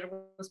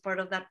was part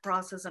of that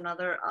process,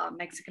 another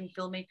Mexican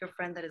filmmaker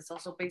friend that is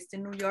also based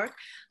in New York.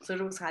 So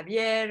it was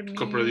Javier, me,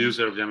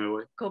 co-producer of Ya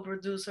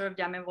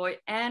Me Voy,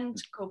 and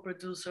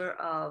co-producer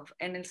of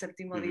En el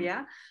Séptimo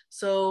Día.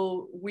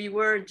 So we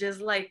were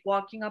just like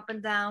walking up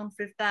and down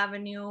Fifth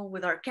Avenue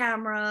with our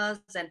cameras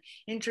and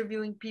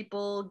interviewing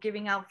people,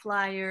 giving out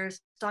flyers,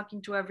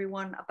 talking to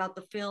everyone about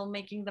the film,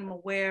 making them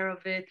aware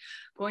of it,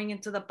 going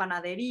into the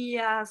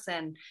panaderias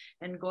and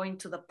going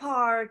to the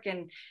park,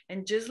 and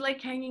just like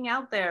hanging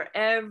out there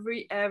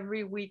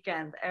every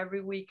weekend,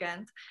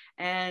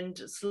 and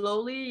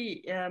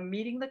slowly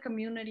meeting the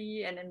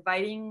community and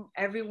inviting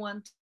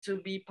everyone to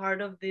be part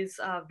of this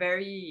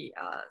very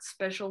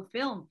special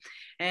film.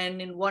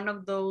 And in one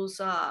of those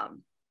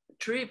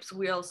trips,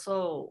 we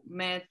also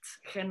met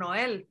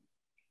Genoel,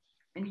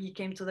 and he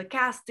came to the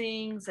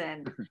castings,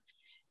 and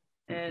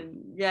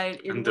yeah,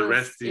 the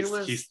rest is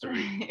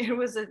history. It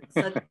was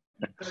such an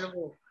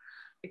incredible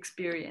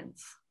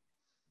experience.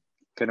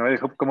 Genoel,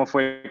 ¿cómo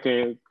fue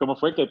que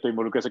te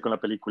involucraste con la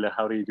película?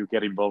 How did you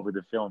get involved with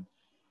the film?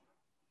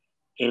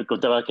 Él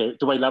contaba que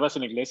tú bailabas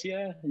en la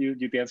iglesia. You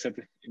danced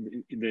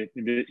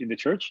in the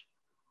church.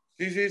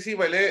 Sí,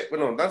 bailé.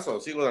 Bueno,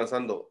 sigo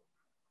danzando,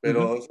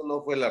 pero eso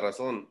no fue la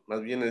razón.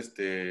 Más bien,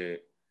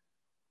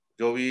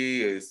 yo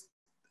vi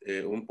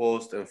un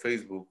post en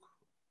Facebook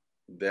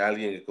de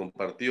alguien que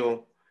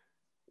compartió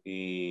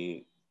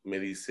y me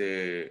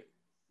dice,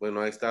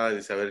 bueno, ahí está,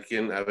 dice, a ver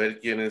quién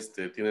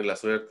tiene la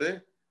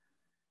suerte.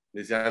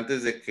 Dice,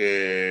 antes de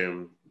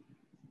que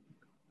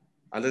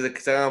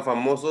se hagan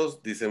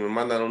famosos, dice, me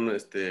mandan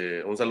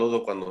un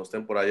saludo cuando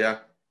estén por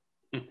allá.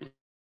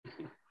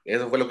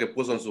 Eso fue lo que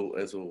puso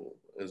en su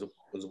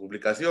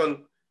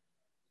publicación.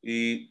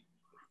 Y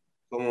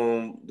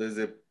como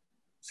desde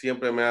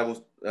siempre me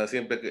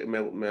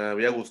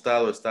había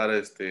gustado estar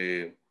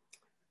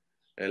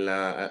en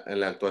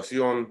la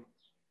actuación.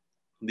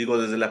 Digo,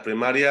 desde la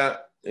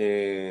primaria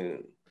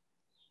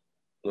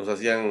nos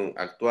hacían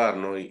actuar,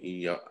 ¿no?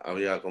 Y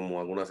había como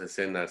algunas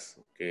escenas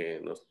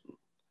que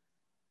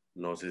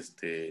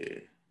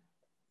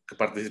que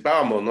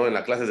participábamos, ¿no? En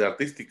las clases de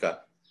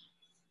artística.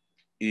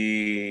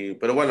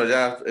 Pero bueno,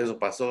 ya eso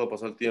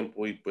pasó el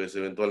tiempo y pues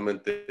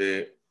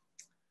eventualmente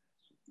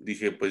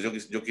dije, pues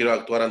yo quiero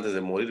actuar antes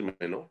de morirme,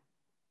 ¿no?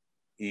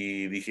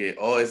 Y dije,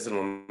 oh, ese es el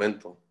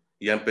momento.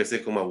 Y ya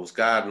empecé como a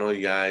buscar, ¿no?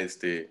 Y ya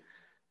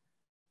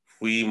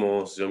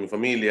fuimos, yo y mi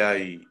familia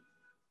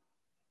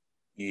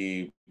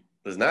y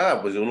pues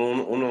nada, pues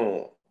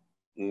uno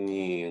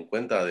ni en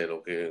cuenta de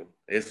lo que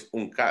es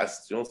un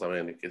cast, yo no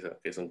sabía ni qué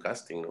es un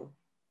casting, ¿no?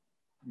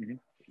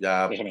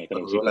 Ya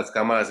vio las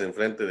cámaras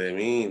enfrente de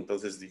mí,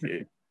 entonces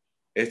dije,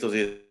 esto sí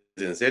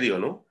es en serio,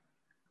 ¿no?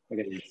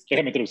 Okay.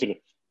 Déjame introducirlo.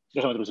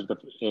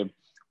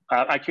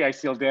 Actually, I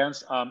still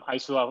dance. I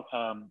saw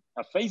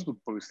a Facebook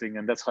posting,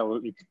 and that's how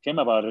it came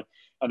about it.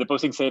 And the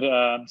posting said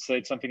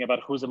something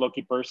about who's a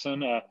lucky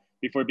person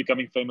before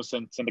becoming famous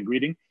and send a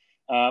greeting.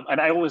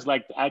 And I always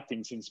liked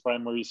acting since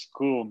primary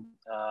school.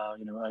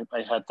 You know,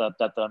 I had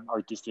that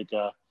artistic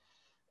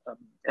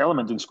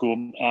element in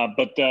school.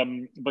 But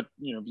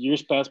you know,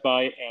 years passed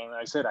by, and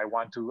I said I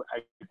want to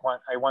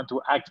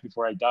act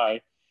before I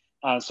die.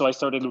 So I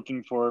started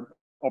looking for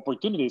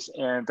opportunities,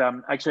 and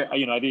actually,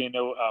 you know, I didn't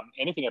know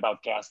anything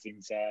about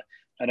castings,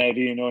 and I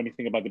didn't know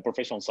anything about the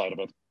professional side of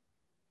it.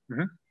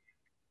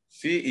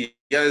 Sí, y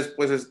ya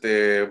después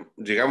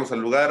llegamos al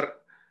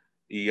lugar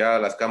y ya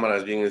las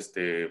cámaras bien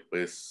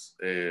pues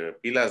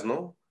pilas,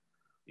 ¿no?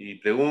 Y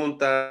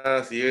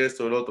preguntas y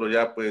esto, el otro,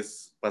 ya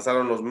pues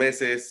pasaron los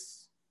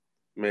meses,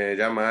 me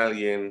llama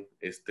alguien,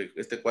 este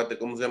cuate,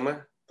 ¿cómo se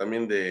llama?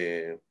 También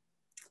se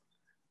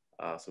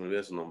me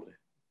olvida su nombre,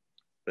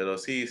 pero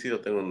sí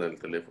lo tengo en el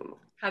teléfono.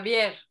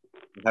 Javier,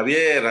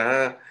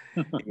 ajá.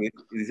 Y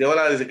dice,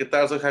 hola, dice, ¿qué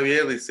tal? Soy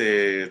Javier,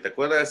 dice, ¿te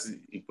acuerdas?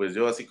 Y pues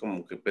yo así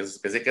como que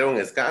pensé que era un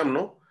scam,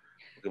 ¿no?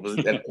 Porque pues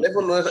el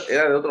teléfono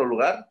era de otro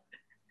lugar.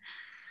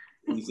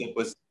 Y dice,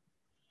 pues,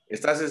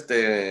 estás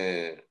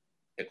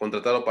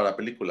contratado para la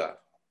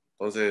película.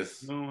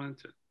 Entonces,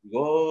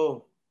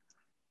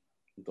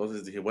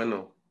 entonces dije,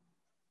 bueno,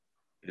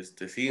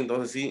 sí,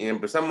 entonces sí, y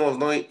empezamos,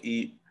 ¿no?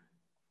 Y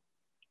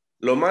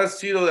lo más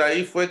chido de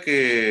ahí fue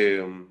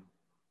que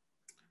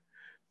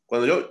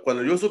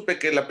cuando yo supe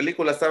que la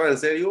película estaba en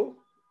serio,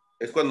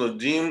 es cuando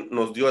Jim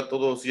nos dio a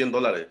todos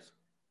 $100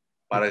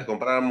 para que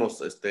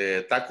compráramos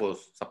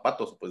tacos,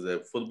 zapatos, pues, de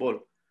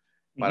fútbol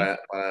para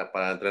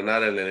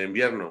entrenar en el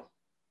invierno.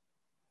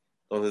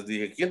 Entonces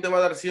dije, ¿quién te va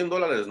a dar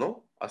 $100,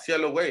 no? Así a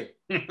lo güey.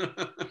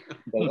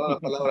 Perdón la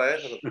palabra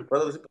esa,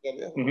 ¿puedo decir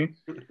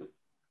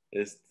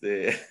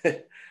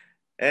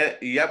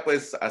y ya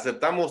pues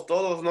aceptamos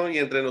todos, ¿no? Y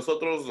entre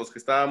nosotros, los que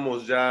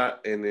estábamos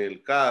ya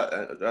en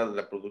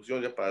la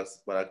producción ya para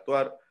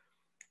actuar,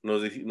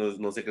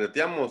 nos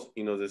secreteamos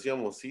y nos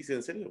decíamos, sí,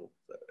 en serio,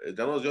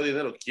 ya nos dio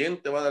dinero,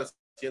 ¿quién te va a dar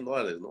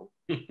 $100, no?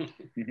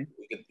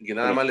 que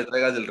nada más le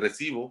traigas el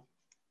recibo.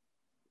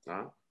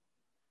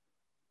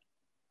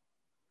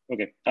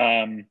 Okay.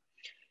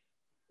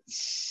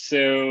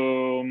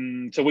 So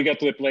we got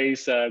to the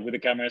place with the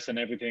cameras and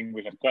everything.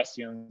 We had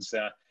questions,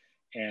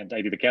 and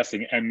I did the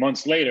casting. And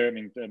months later, I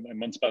mean,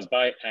 months passed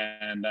by,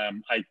 and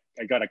I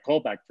got a call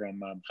back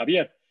from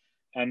Javier.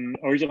 And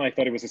originally, I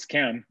thought it was a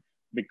scam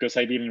because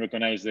I didn't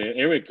recognize the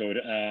area code.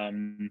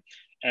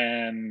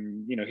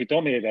 And you know, he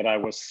told me that I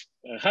was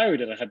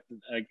hired, that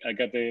I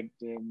got the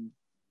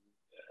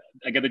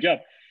job.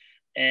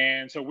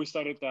 And so we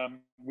started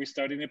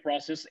the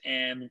process,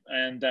 and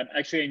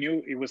actually I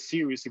knew it was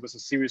serious. It was a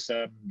serious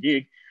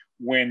gig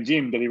when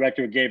Jim, the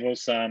director, gave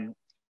us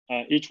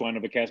each one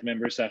of the cast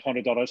members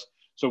 $100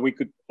 so we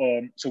could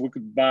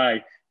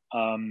buy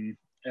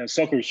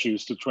soccer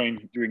shoes to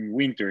train during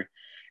winter.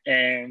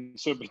 And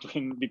so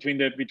between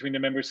the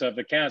members of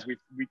the cast, we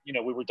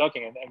were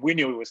talking, and we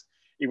knew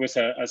it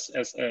was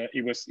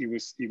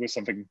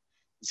something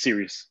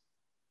serious.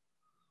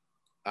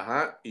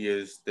 Ajá, y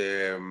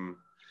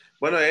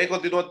bueno, ahí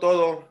continuó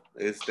todo.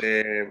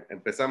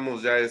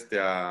 Empezamos ya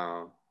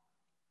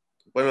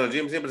bueno, el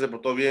Jim siempre se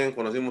portó bien,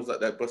 conocimos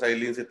después ahí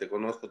Linsdey, te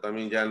conozco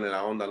también ya en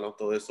la onda, ¿no?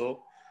 Todo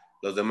eso.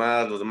 Los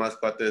demás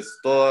cuates,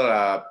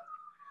 toda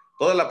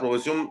la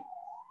producción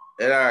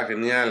era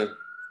genial.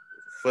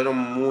 Fueron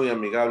muy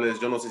amigables.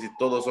 Yo no sé si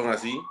todos son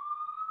así.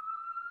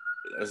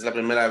 Es la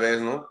primera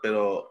vez, ¿no?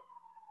 Pero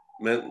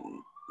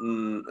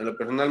en lo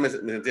personal me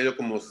sentía yo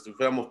como si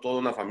fuéramos toda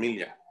una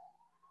familia.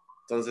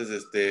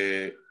 Entonces,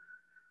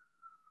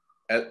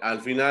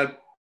 al final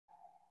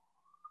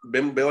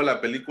veo la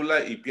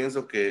película y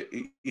pienso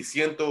y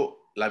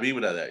siento la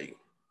vibra de ahí.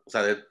 O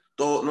sea, de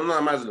todo, no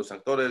nada más de los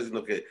actores,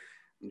 sino que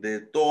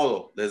de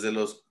todo, desde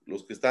los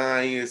que están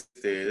ahí,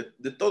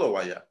 de todo,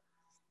 vaya.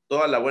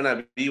 Toda la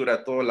buena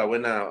vibra, toda la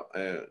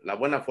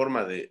buena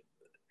forma de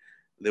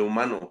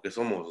humano que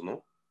somos,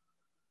 ¿no?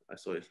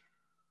 Eso es.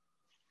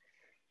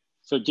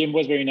 So Jim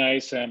was very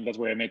nice, and that's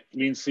where I met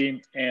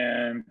Linsdey,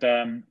 and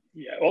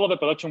yeah, all of the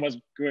production was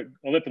good.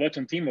 All the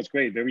production team was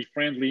great, very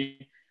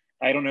friendly,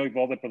 I don't know if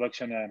all the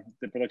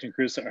production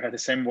crews are the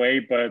same way,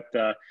 but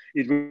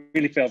it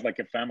really felt like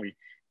a family.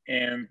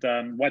 And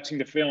watching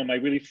the film, I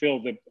really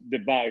feel the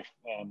vibe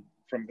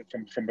from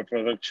the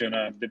production,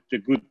 the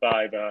good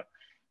vibe.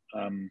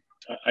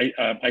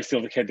 I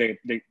still had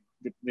the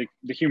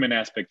human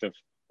aspect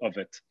of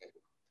it.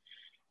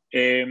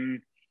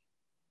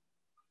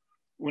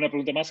 Una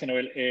pregunta más,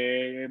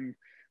 Noel.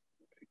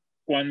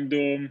 Cuando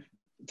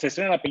se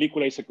estrena la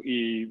película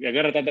y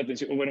agarra tanta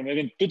atención, bueno,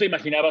 ¿tú te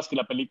imaginabas que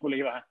la película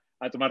iba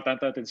a tomar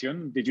tanta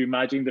atención? Did you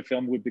imagine the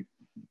film would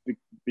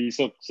be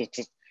so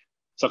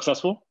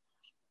successful?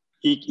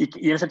 Y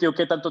en ese sentido,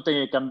 ¿qué tanto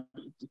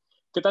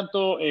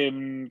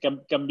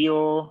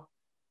cambió,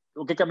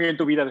 o qué cambió en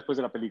tu vida después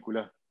de la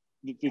película?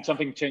 Did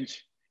something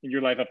change in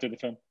your life after the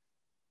film?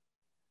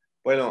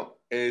 Bueno,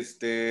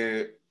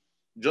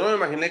 yo no me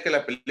imaginé que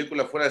la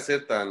película fuera a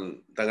hacer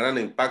tan gran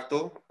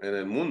impacto en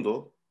el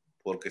mundo,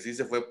 porque sí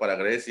se fue para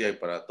Grecia y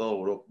para todo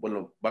Europa,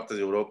 bueno, partes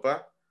de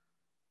Europa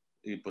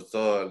y pues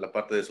toda la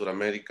parte de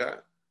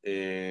Sudamérica,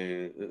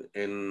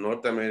 en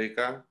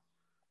Norteamérica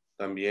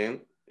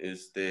también,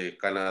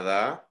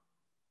 Canadá.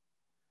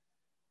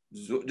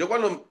 Yo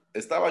cuando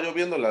estaba yo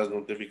viendo las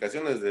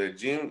notificaciones de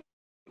Jim,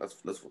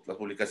 las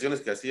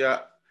publicaciones que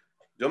hacía,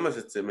 yo me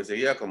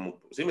seguía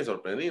como, sí me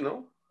sorprendí,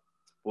 ¿no?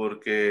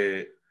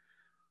 Porque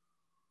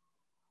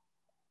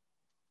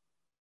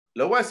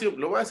lo voy a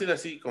decir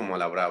así como a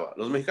la brava.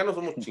 Los mexicanos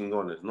somos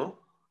chingones,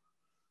 ¿no?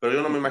 Pero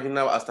yo no me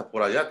imaginaba hasta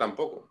por allá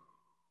tampoco.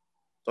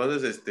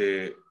 Entonces,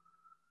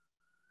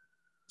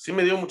 sí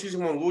me dio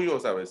muchísimo orgullo,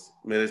 ¿sabes?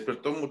 Me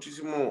despertó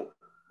muchísimo,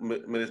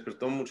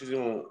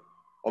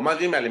 o más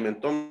bien me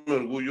alimentó mi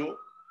orgullo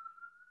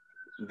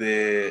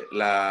del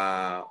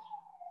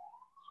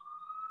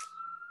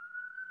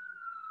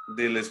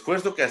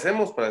esfuerzo que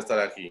hacemos para estar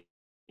aquí.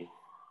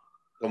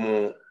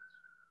 Como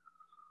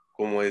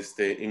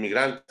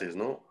inmigrantes,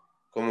 ¿no?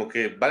 Como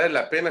que vale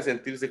la pena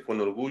sentirse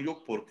con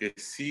orgullo porque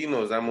sí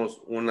nos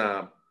damos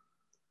una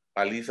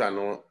paliza,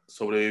 ¿no?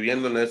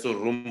 Sobreviviendo en esos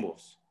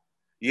rumbos.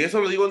 Y eso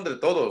lo digo entre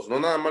todos, no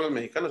nada más los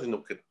mexicanos,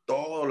 sino que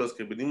todos los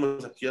que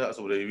venimos aquí a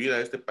sobrevivir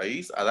a este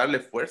país, a darle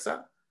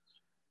fuerza,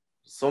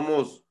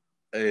 somos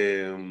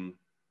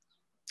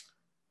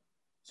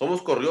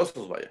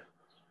corriosos, vaya.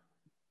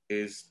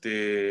 Y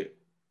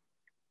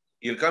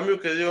el cambio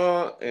que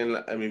dio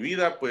en mi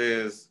vida,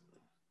 pues,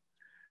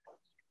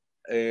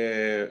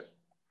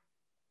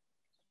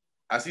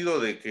 ha sido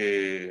de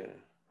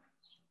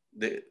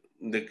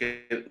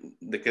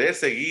querer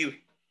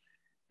seguir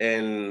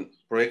en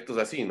proyectos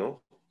así,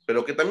 ¿no?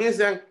 Pero que también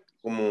sean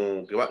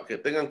como, que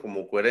tengan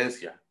como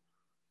coherencia,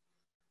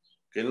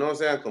 que no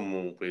sean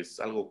como, pues,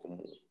 algo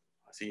como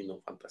así,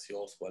 ¿no?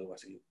 Fantasioso o algo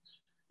así.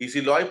 Y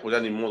si lo hay, pues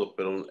ya ni modo,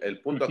 pero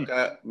el punto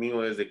acá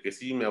mío es de que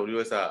sí me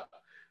abrió esa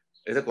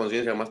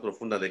conciencia más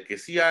profunda de que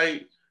sí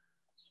hay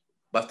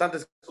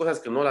bastantes cosas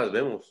que no las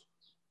vemos,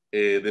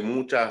 de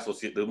muchas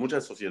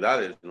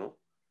sociedades, ¿no?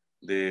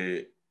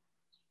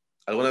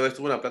 Alguna vez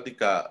tuve una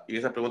plática, y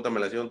esa pregunta me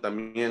la hicieron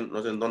también,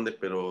 no sé en dónde,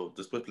 pero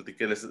después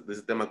platiqué de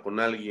ese tema con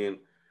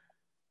alguien,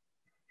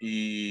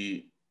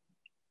 y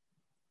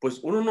pues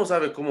uno no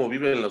sabe cómo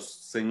viven los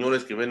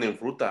señores que venden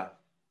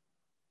fruta,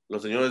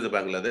 los señores de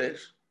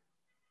Bangladesh.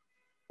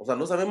 O sea,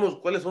 no sabemos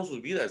cuáles son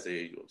sus vidas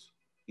de ellos.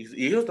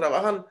 Y ellos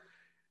trabajan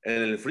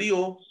en el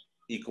frío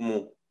y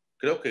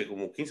creo que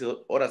como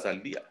 15 horas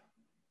al día.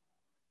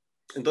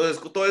 Entonces,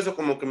 todo eso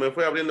como que me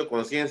fue abriendo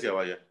conciencia,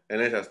 vaya,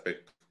 en ese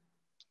aspecto.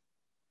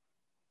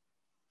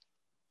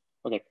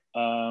 Okay,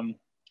 I'll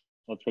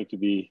try to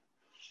be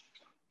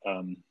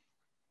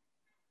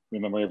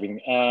remember everything.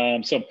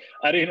 So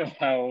I didn't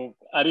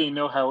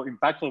know how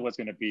impactful it was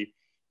going to be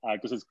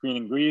because it's screened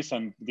in Greece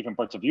and different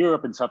parts of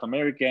Europe and South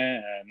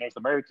America, North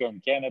America,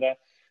 and Canada.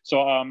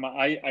 So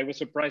I was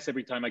surprised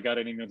every time I got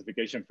any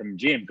notification from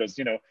Jim because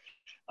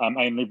I'm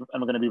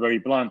going to be very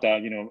blunt.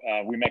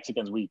 We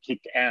Mexicans, we kick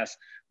ass,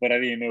 but I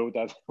didn't know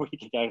that we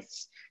kick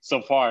ass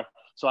so far.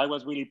 So I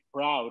was really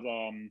proud.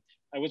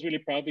 I was really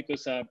proud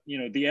because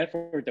the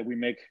effort that we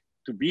make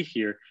to be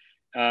here.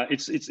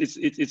 It's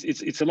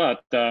a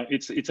lot.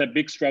 It's a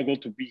big struggle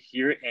to be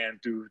here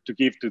and to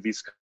give to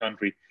this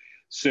country.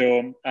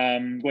 So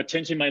what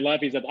changed in my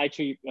life is that I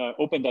actually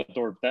opened that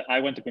door. That I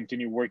want to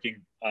continue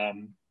working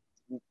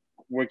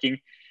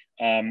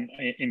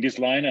in this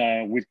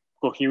line with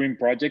coherent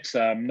projects,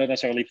 not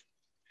necessarily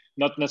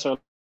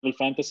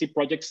fantasy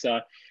projects,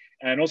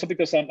 and also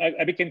because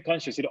I became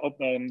conscious.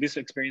 This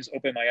experience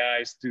opened my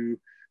eyes to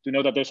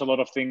know that there's a lot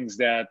of things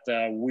that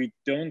we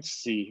don't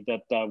see,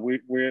 that we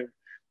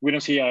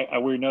don't see,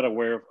 we're not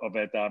aware of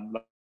it.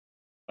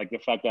 Like the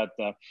fact that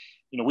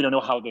we don't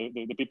know how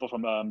the people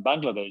from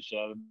Bangladesh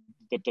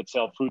that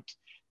sell fruit,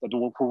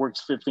 who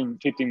works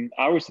 15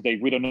 hours a day,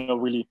 we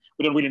don't really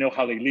know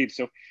how they live.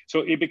 So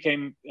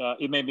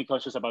it made me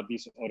conscious about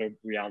these other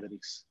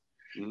realities.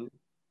 Mm-hmm.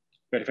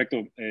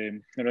 Perfecto.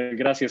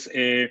 Gracias.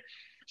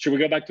 Should we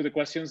go back to the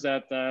questions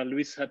that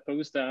Luis had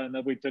posed?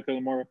 Now we took a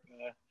little more.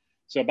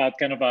 So about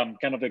kind of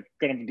the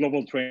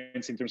global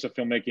trends in terms of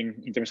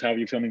filmmaking, in terms of how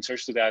you film in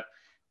search to that.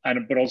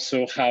 but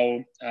also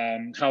how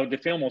the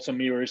film also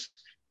mirrors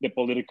the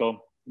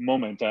political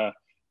moment.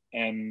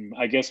 And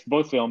I guess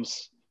both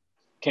films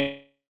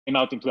came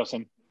out in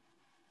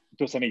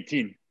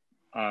 2018,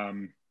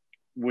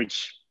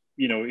 which,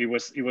 you know, it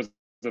was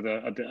at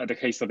the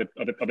case of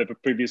the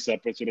previous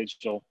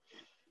presidential,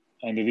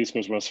 and the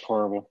discourse was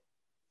horrible.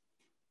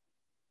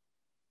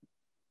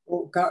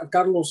 Well,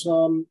 Carlos,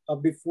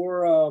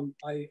 before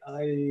I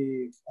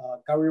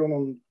carry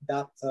on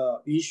that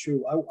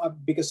issue,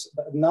 because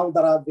now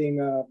that I've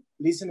been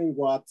listening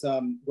what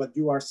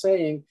you are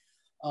saying,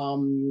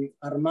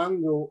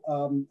 Armando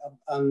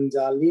and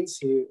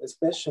Linsdey,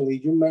 especially,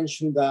 you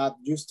mentioned that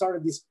you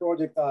started this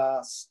project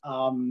as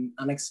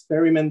an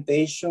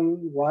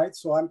experimentation, right?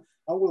 So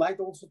I would like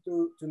also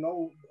to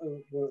know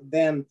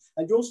then,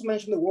 and you also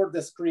mentioned the word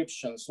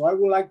description. So I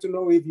would like to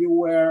know if you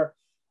were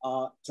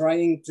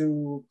trying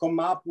to come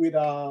up with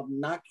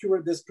an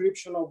accurate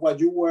description of what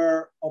you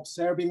were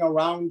observing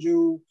around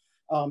you.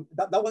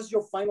 That was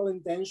your final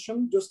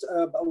intention, just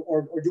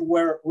or you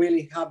were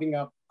really having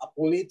a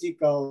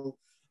political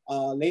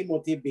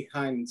leitmotif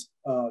behind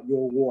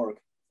your work?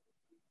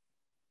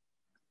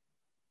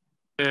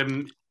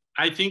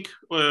 I think,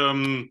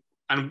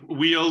 and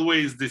we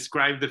always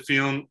describe the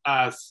film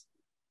as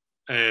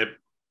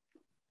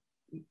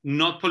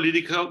not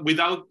political,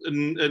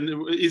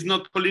 is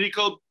not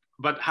political,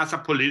 but has a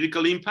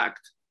political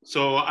impact.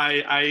 So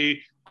I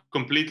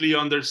completely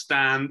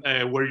understand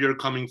where you're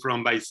coming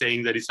from by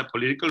saying that it's a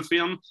political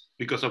film,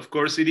 because of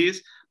course it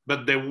is,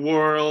 but the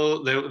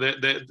world,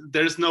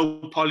 there's no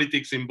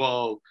politics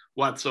involved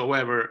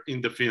whatsoever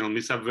in the film.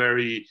 It's a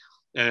very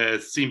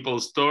simple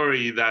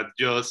story that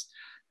just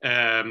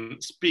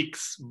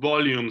speaks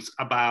volumes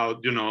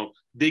about, you know,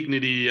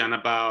 dignity and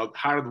about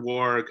hard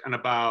work and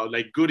about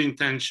like good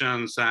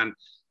intentions and,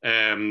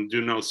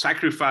 you know,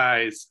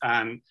 sacrifice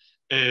and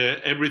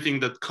everything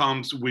that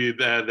comes with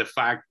the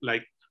fact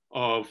like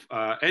of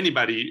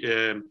anybody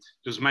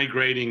just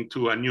migrating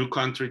to a new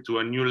country, to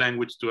a new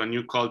language, to a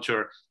new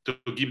culture, to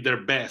give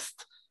their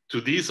best to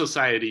this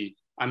society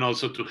and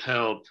also to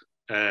help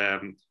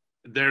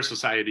their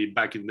society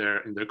back in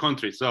their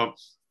country. So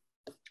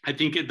I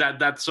think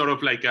that's sort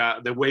of like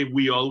the way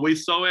we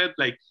always saw it,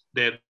 like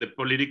the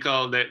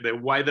political, the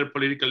wider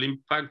political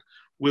impact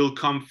will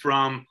come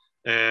from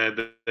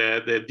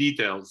the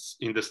details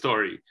in the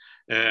story.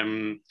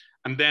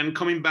 And then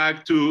coming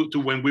back to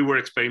when we were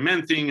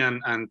experimenting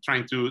and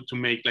trying to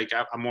make like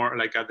a more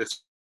like a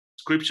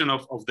description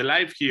of the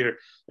life here,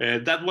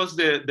 that was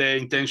the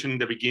intention in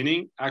the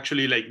beginning.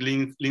 Actually, like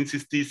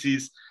Linsdey's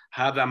thesis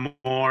had a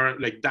more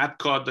like that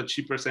cut that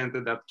she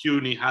presented at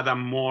CUNY had a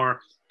more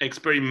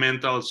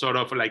experimental sort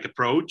of like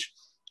approach,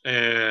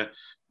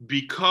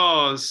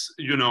 because,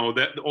 you know,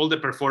 all the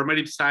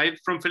performative side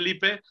from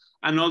Felipe,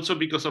 and also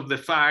because of the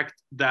fact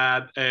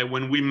that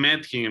when we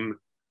met him,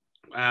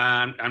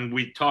 and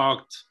we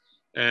talked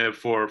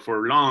for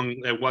long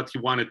what he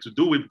wanted to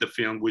do with the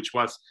film, which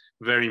was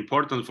very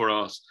important for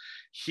us.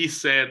 He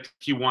said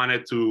he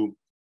wanted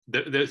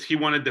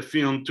the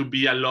film to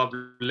be a love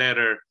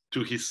letter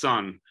to his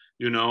son.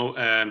 You know,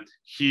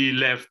 he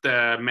left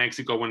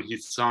Mexico when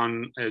his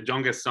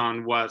youngest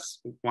son was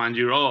 1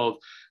 year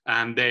old,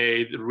 and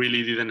they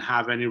really didn't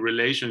have any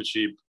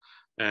relationship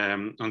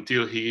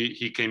until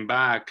he came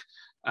back,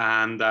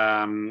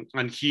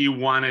 and he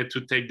wanted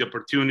to take the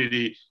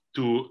opportunity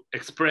to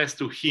express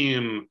to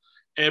him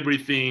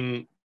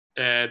everything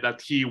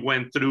that he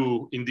went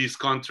through in this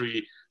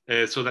country,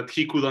 so that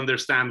he could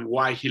understand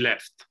why he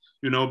left,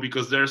 you know,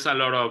 because there's a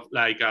lot of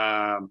like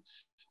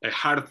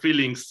hard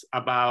feelings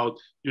about,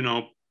 you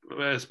know,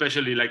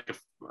 especially like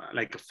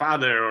a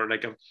father or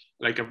like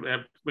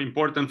a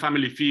important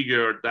family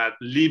figure that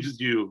leaves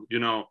you, you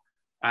know,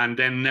 and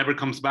then never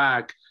comes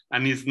back.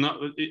 And it's not,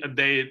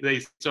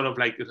 they sort of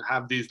like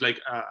have this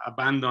like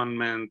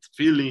abandonment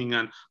feeling,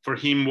 and for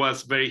him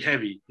was very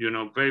heavy, you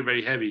know, very,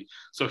 very heavy.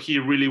 So he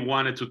really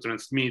wanted to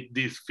transmit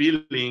this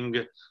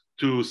feeling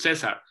to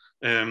Cesar,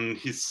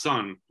 his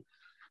son.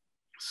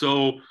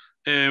 So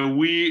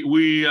we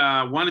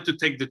wanted to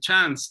take the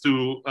chance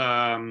to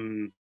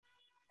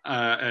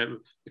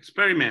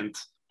experiment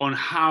on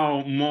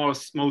how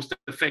most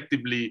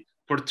effectively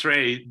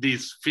portray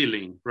this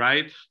feeling,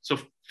 right? So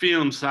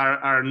films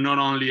are not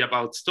only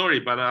about story,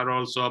 but are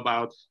also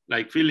about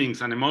like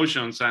feelings and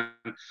emotions,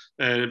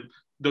 and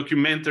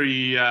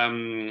documentary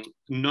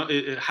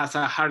has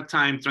a hard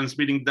time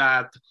transmitting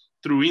that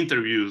through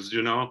interviews,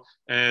 you know?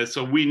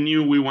 So we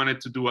knew we wanted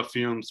to do a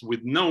films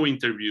with no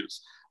interviews.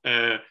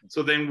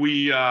 So then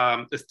we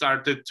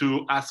started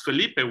to ask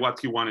Felipe what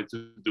he wanted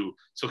to do.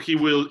 So he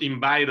will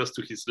invite us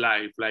to his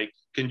life, like,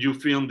 can you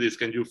film this?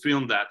 Can you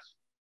film that?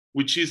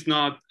 Which is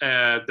not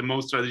the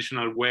most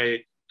traditional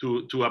way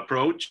to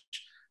approach.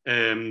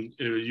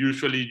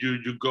 Usually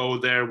you go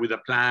there with a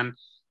plan,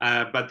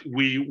 but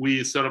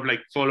we sort of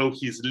like follow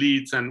his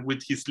leads, and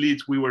with his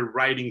leads we were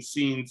writing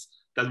scenes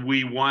that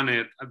we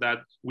wanted, that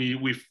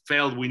we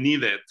felt we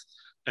needed.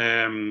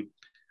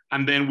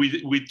 And then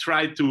we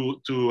tried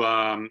to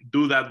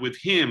do that with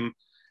him.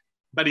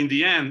 but in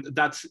the end,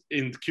 that's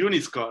in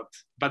Cuny's cut.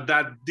 But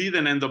that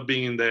didn't end up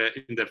being in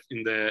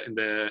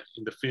the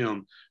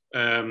film.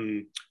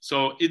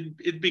 So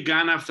it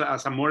began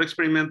as a more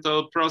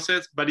experimental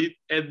process, but it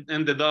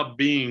ended up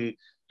being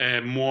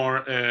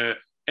more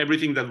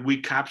everything that we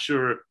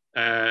capture,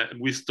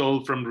 we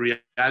stole from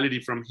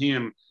reality from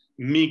him,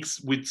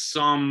 mixed with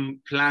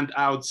some planned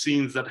out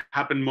scenes that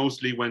happen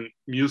mostly when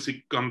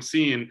music comes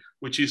in,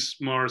 which is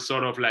more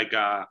sort of like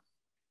a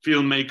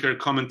filmmaker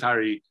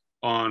commentary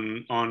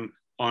on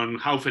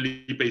how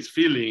Felipe is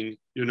feeling,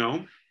 you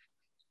know.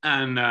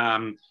 And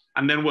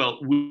then, well,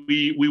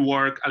 we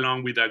work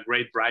along with a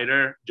great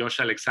writer, Josh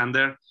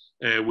Alexander,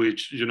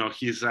 which, you know,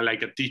 he's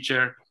like a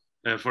teacher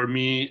for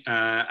me.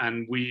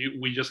 And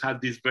we just had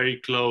this very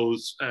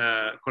close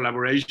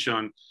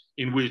collaboration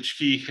in which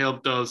he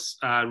helped us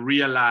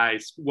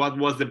realize what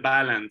was the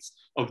balance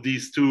of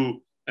these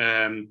two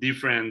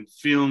different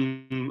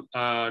film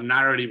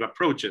narrative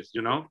approaches,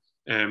 you know?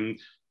 And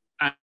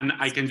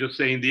I can just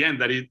say in the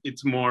end that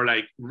it's more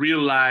like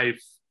real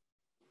life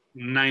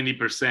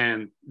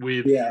 90%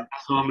 with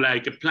some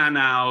like a plan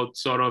out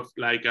sort of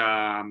like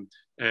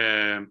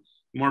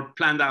more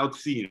planned out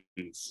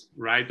scenes,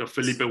 right? Of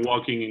Felipe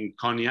walking in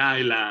Coney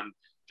Island,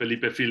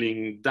 Felipe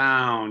feeling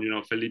down, you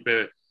know,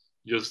 Felipe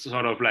just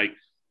sort of like,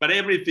 but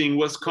everything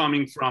was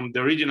coming from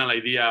the original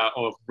idea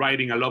of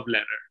writing a love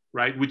letter,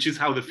 right? Which is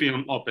how the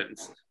film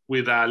opens,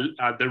 with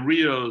the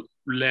real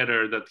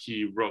letter that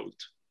he wrote.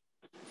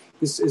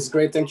 This is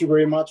great. Thank you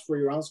very much for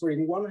your answer.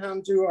 In one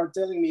hand, you are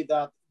telling me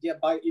that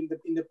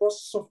in the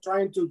process of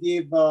trying to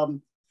give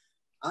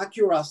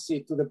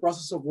accuracy to the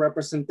process of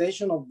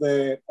representation of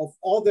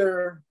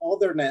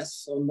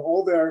otherness and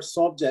other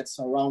subjects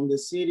around the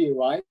city,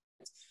 right?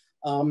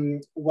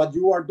 What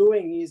you are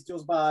doing is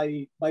just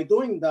by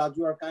doing that,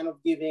 you are kind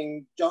of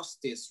giving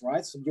justice,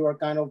 right? So you are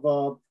kind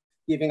of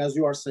giving, as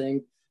you are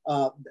saying,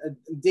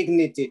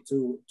 dignity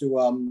to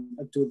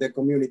the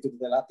community, to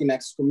the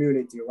Latinx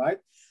community, right?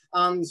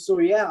 And so,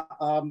 yeah,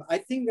 I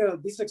think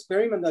this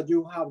experiment that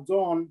you have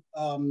done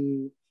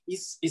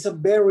is a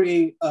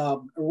very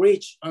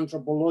rich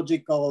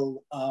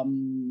anthropological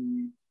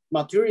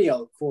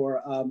material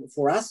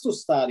for us to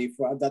study.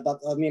 For that,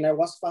 I mean, I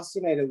was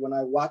fascinated when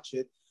I watched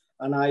it,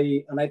 and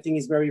I think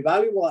it's very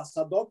valuable as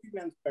a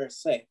document per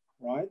se,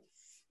 right?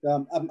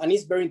 And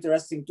it's very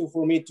interesting too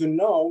for me to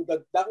know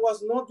that that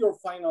was not your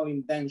final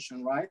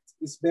intention, right?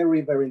 It's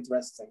very, very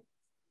interesting.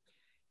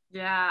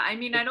 Yeah, I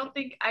mean, I don't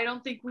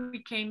think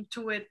we came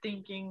to it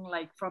thinking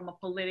like from a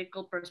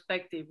political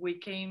perspective. We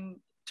came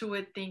to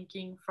it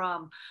thinking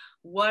from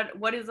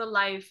what is the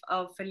life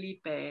of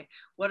Felipe?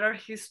 What are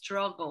his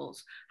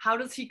struggles? How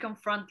does he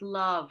confront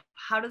love?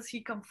 How does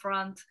he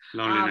confront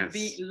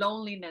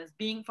loneliness,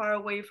 being far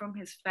away from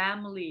his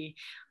family?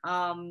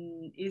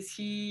 Is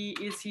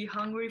he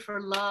hungry for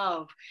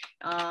love?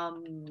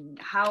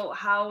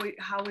 How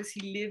is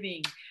he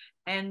living?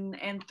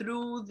 And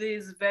through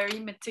this very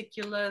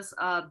meticulous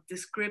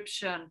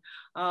description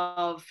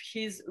of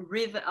his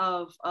rhythm,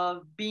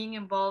 of being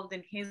involved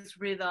in his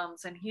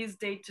rhythms and his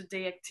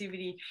day-to-day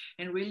activity,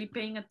 and really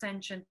paying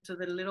attention to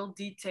the little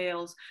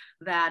details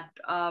that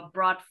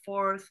brought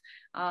forth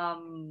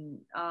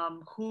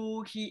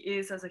who he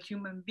is as a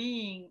human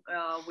being,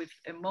 with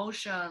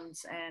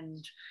emotions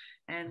and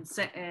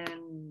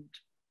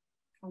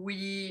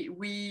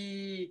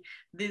we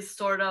this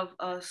sort of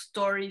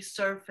story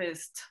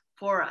surfaced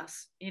for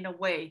us in a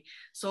way.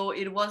 So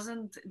it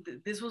wasn't,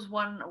 this was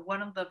one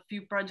of the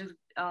few projects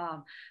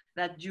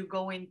that you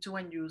go into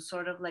and you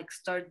sort of like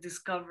start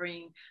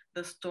discovering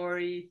the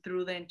story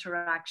through the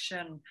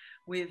interaction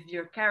with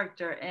your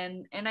character.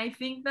 And I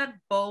think that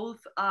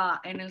both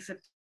En el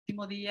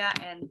Séptimo Día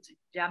and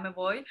Ya Me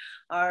Voy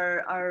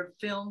are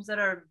films that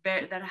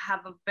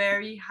have a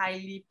very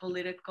highly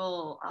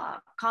political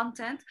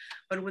content,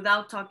 but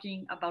without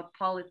talking about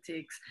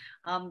politics.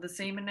 The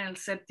same in El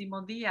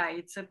Séptimo Día,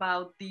 it's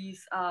about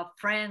these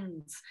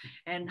friends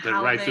and the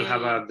how right they, to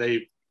have a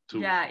day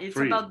it's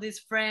free. About these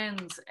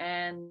friends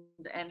and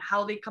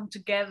how they come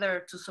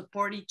together to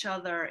support each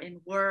other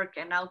in work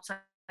and outside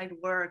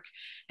work,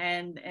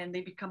 and they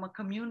become a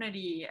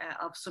community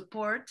of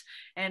support,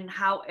 and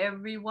how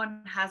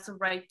everyone has a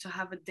right to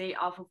have a day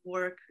off of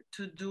work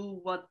to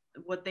do what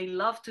they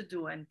love to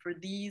do. And for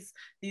these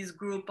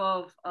group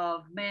of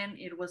men,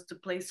 it was to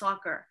play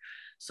soccer.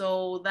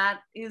 So that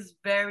is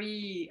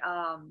very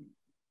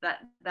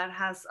that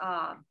has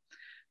a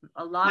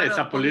lot of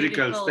a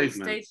political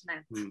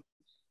statement.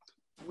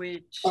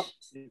 Which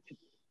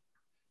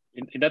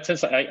in that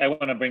sense, I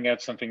want to bring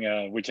out something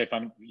which I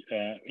found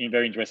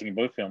very interesting in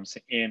both films.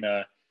 In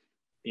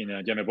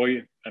Ya Me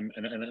Voy, and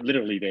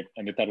literally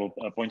the title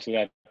points to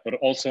that, but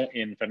also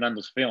in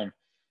Fernando's film,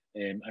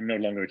 I'm no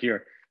longer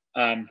here.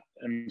 I'm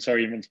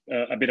sorry,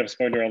 a bit of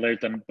spoiler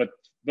alert, but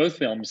both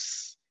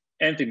films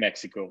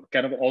anti-Mexico,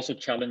 kind of also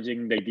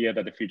challenging the idea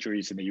that the future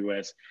is in the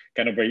US,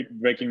 kind of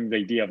breaking the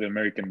idea of the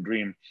American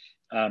dream.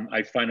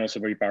 I find also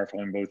very powerful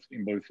in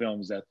both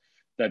films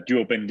that you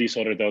open this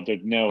order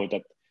that know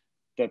that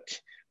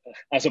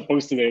as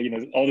opposed to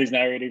the, all these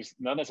narratives,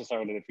 not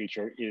necessarily the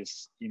future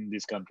is in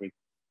this country.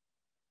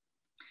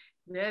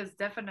 Yes,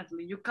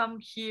 definitely. You come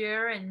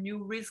here and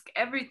you risk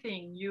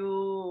everything.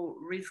 You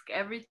risk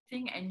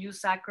everything and you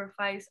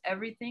sacrifice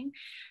everything.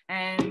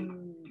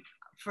 And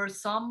for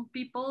some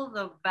people,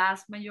 the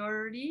vast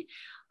majority,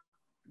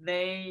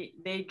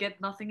 they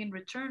get nothing in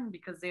return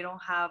because they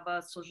don't have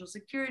a social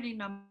security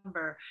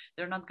number.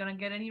 They're not gonna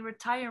get any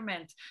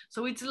retirement.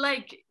 So it's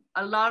like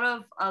a lot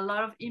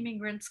of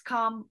immigrants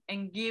come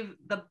and give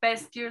the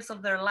best years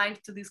of their life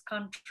to this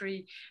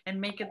country and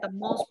make it the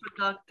most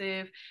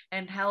productive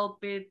and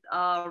help it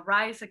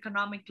rise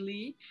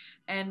economically.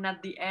 And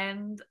at the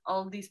end,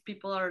 all these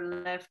people are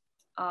left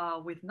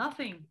with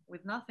nothing.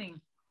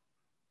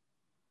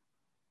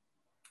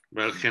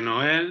 Well,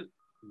 Genoel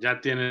ya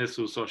tiene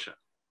su social.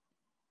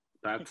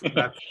 That's...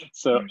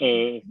 So,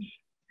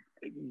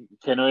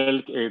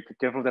 Genoel,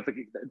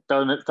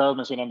 estabas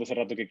mencionando hace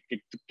rato que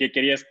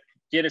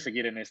quieres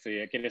seguir en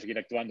quieres seguir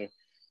actuando.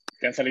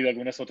 ¿Te han salido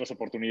algunas otras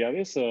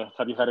oportunidades?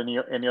 Have you had any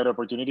other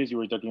opportunities? You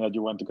were talking that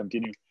you want to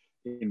continue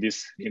in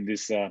this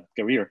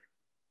career.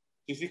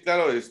 Sí,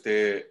 claro.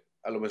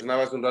 Lo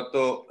mencionaba hace un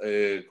rato,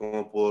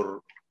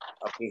 como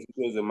a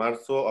principios de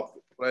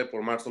marzo,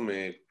 por marzo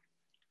me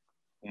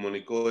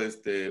comunicó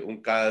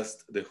un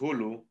cast de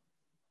Hulu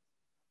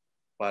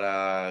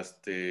para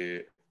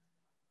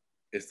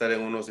estar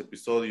en unos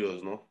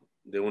episodios, ¿no?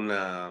 De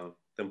una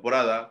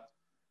temporada,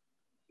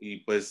 y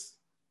pues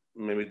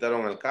me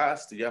invitaron al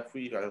cast, y ya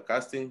fui al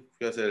casting,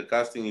 fui a hacer el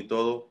casting y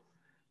todo,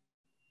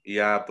 y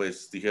ya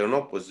pues dijeron,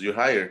 no, pues you're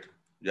hired,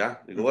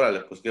 ya, digo,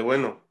 órale, pues qué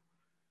bueno.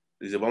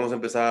 Dice, vamos a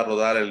empezar a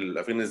rodar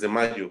a fines de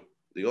mayo.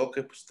 Digo,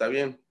 ok, pues está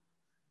bien.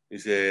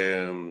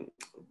 Dice,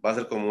 va a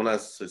ser como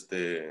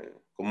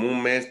como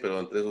un mes, pero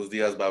entre esos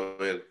días va a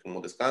haber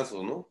como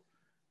descansos, ¿no?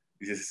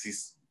 Dice,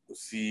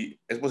 si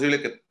es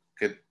posible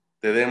que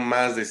te den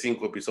más de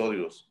 5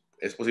 episodios,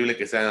 es posible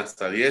que sean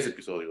hasta 10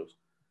 episodios.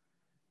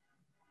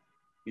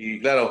 Y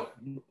claro,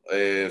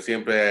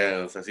 siempre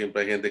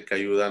hay gente que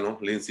ayuda, ¿no?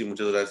 Linsdey,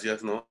 muchas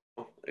gracias, ¿no?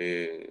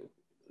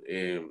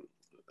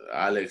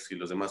 Alex y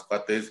los demás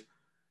cuates,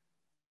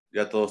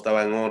 ya todo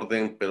estaba en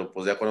orden, pero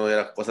pues ya cuando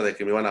era cosa de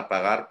que me iban a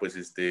pagar, pues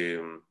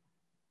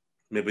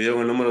me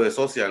pidieron el número de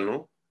social,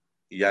 ¿no?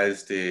 Y ya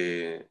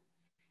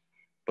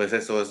pues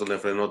eso es donde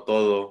frenó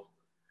todo.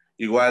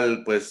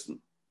 Igual, pues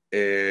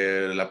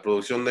la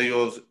producción de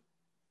ellos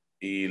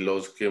y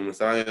los que me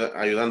estaban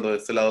ayudando de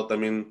este lado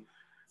también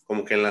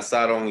como que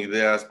enlazaron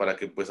ideas para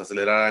que pues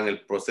aceleraran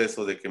el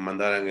proceso de que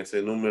mandaran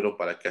ese número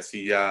para que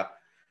así ya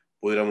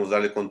pudiéramos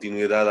darle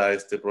continuidad a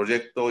este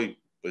proyecto, y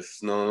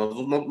pues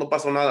no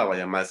pasó nada,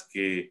 vaya, más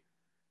que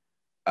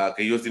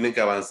que ellos tienen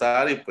que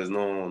avanzar y pues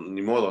no,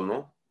 ni modo,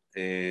 ¿no?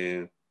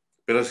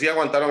 Pero sí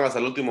aguantaron hasta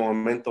el último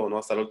momento, ¿no?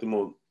 Hasta el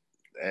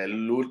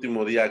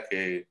último día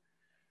que,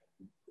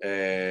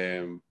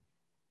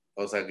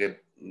 o sea,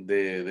 que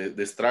de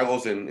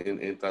estragos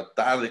en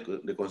tratar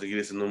de conseguir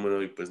ese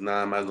número, y pues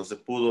nada más no se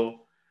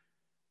pudo.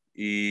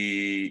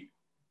 Y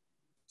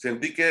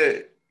sentí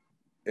que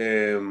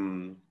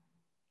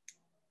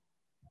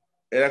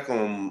era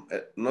como,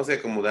 no sé,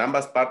 como de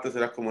ambas partes,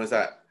 era como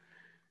esas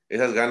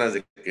ganas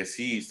de que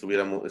sí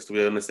estuviera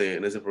en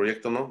ese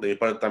proyecto, ¿no? De mi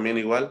parte también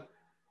igual.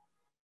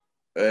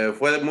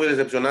 Fue muy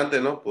decepcionante,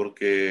 ¿no?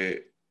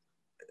 Porque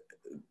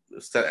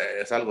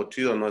es algo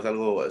chido, ¿no? Es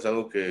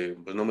algo que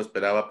pues, no me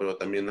esperaba, pero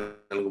también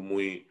algo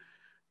muy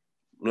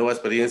nueva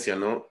experiencia,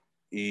 ¿no?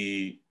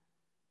 Y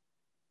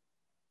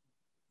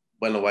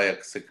bueno, vaya,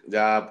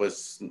 ya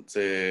pues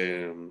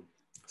se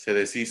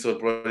deshizo el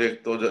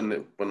proyecto.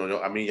 Bueno,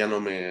 a mí ya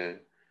no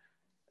me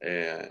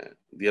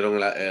dieron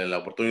la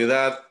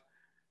oportunidad,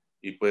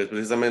 y pues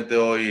precisamente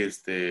hoy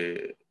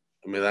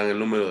me dan el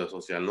número de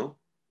social, ¿no?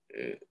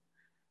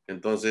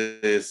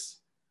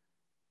 Entonces,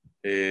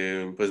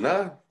 pues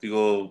nada,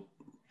 digo,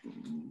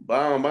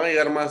 van a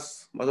llegar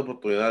más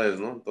oportunidades,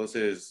 ¿no?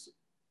 Entonces,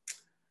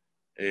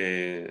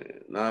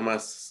 nada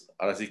más,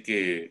 ahora sí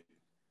que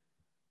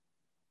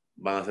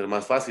van a ser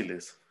más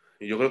fáciles.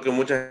 Y yo creo que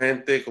mucha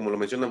gente, como lo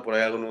mencionan por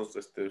ahí algunos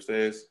de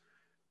ustedes,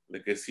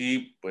 de que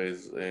sí,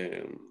 pues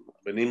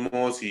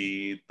venimos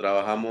y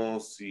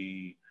trabajamos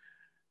y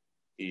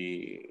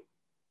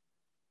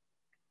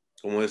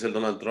como dice el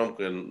Donald Trump,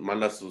 que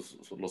manda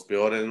los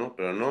peores, ¿no?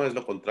 Pero no, es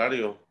lo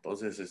contrario.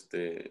 Entonces, es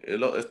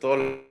todo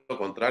lo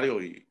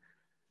contrario, y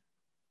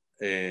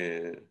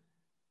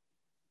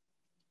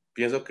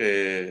pienso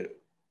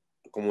que,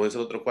 como dice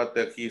otro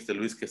cuate aquí,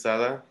 Luis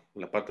Quesada,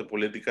 la parte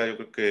política, yo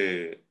creo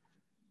que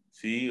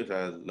sí, o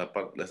sea,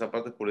 esa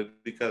parte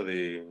política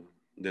de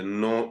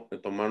no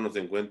tomarnos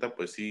en cuenta,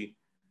 pues sí,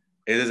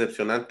 es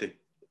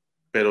decepcionante.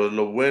 Pero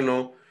lo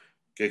bueno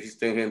que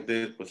existen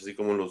gente, pues así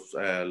como los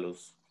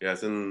que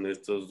hacen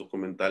estos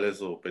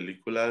documentales o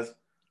películas,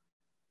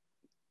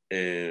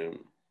 que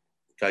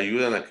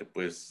ayudan a que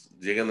pues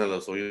lleguen a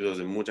los oídos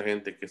de mucha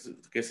gente,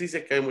 que sí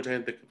sé que hay mucha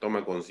gente que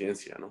toma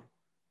conciencia, ¿no?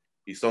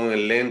 Y son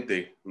el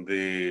lente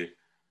de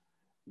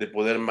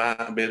poder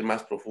ver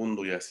más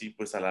profundo, y así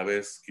pues a la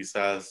vez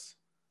quizás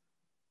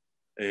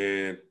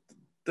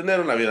tener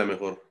una vida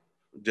mejor,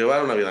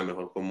 llevar una vida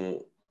mejor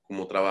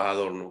como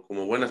trabajador, ¿no?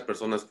 Como buenas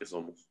personas que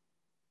somos.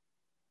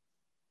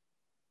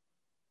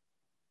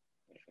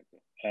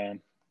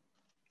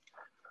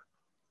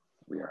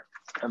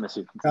 Let me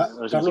see.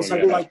 Carlos, I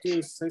would like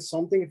to say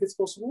something if it's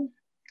possible.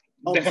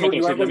 Oh, sorry,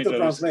 you are going to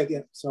translate.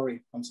 Yeah,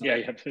 sorry, I'm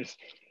sorry. Yeah, please.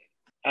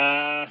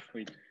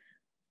 Wait.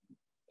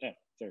 Yeah,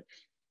 sorry.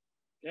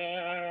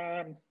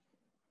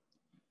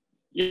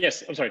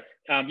 Yes, I'm sorry.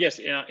 Yes,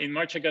 in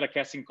March I got a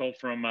casting call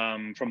from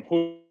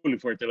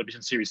Hulu for a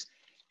television series,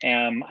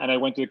 and I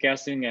went to the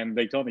casting and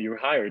they told me you're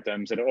hired.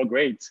 And I said, oh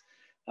great.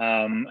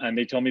 And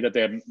they told me that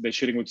the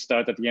shooting would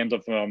start at the end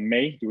of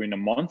May, during a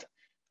month,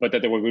 but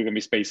that there were going to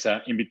be space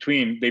in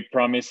between. They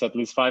promised at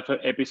least 5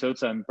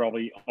 episodes and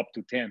probably up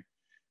to 10.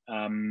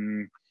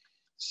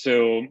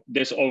 So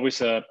there's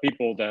always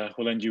people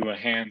who lend you a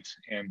hand,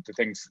 and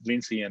thanks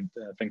Linsdey and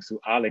thanks to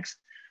Alex.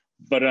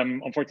 But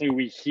unfortunately,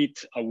 we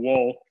hit a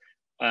wall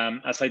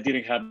as I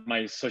didn't have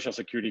my social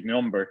security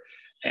number,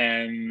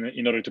 and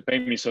in order to pay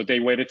me, so they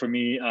waited for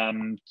me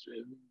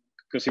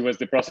because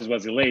the process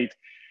was delayed,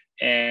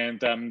 and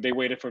they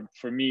waited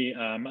for me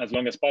as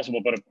long as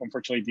possible, but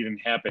unfortunately, it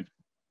didn't happen.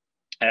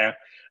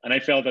 And I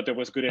felt that there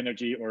was good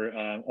energy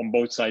on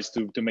both sides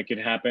to make it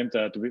happen,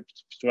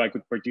 so I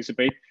could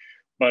participate.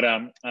 But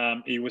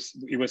it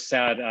was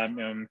sad. At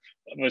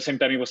the same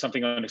time, it was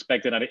something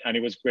unexpected, and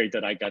it was great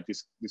that I got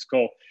this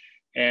call.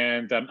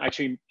 And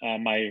actually,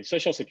 my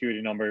social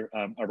security number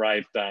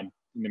arrived in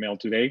the mail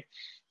today.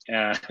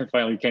 It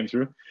finally came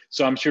through.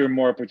 So I'm sure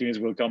more opportunities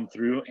will come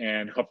through,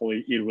 and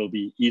hopefully it will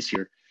be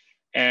easier.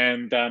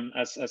 And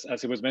as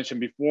it was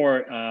mentioned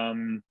before,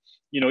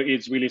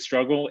 it's really a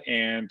struggle.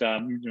 And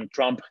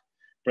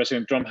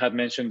President Trump had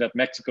mentioned that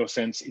Mexico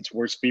sends its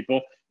worst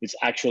people. It's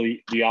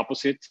actually the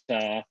opposite.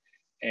 So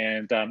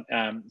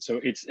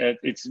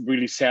it's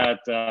really sad,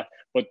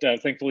 but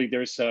thankfully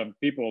there's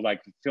people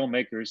like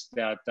filmmakers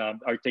that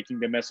are taking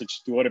the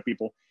message to other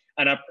people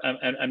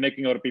and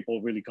making other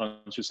people really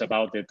conscious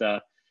about it.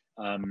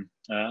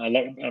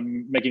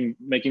 Making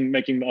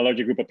a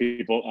larger group of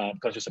people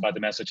conscious about the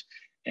message,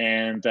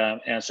 and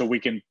so we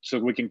can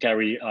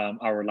carry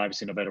our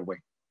lives in a better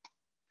way.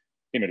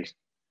 Filmmakers.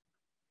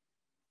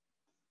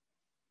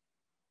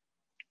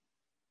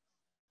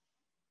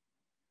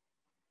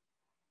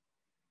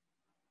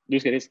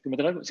 Luis, ¿querés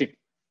comentar algo? Sí.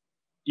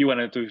 You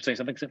wanted to say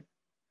something, sir?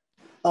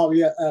 Oh,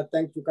 yeah.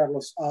 Thank you,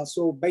 Carlos.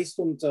 So based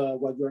on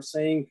what you're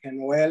saying,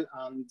 Noel,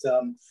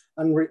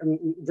 and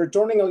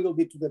returning a little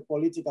bit to the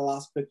political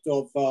aspect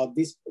of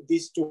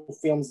these two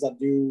films that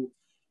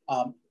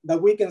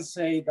that we can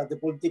say that the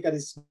political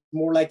is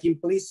more like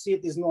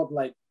implicit, is not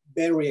like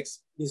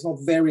it's not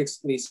very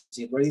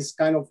explicit, but it's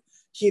kind of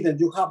hidden.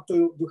 You have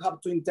to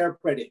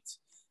interpret it,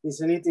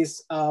 isn't it?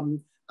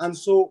 And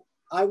so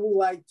I would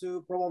like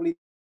to probably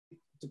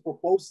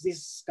propose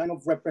this kind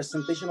of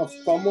representation of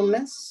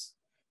commonness,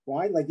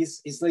 right? Like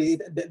it's like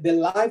the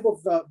life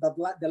of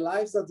the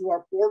lives that you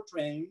are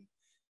portraying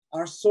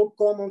are so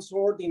common, so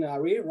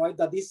ordinary, right?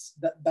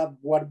 That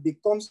what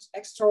becomes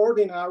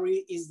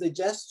extraordinary is the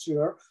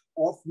gesture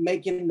of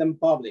making them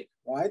public,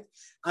 right?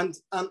 And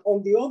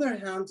on the other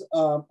hand,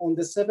 on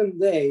the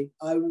seventh day,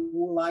 I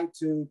would like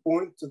to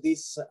point to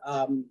this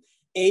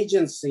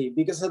agency,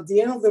 because at the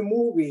end of the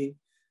movie,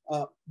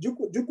 you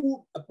could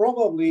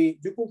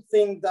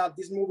think that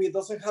this movie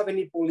doesn't have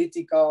any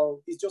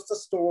political. It's just a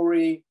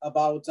story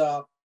about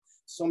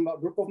some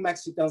group of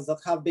Mexicans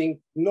that have been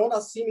not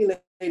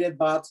assimilated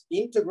but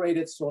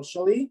integrated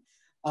socially,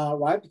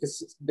 right?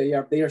 Because they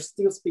are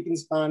still speaking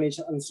Spanish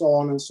and so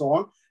on and so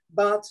on.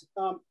 But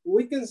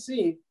we can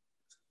see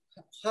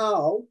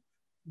how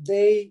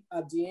they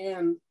at the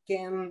end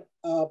can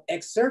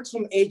exert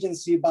some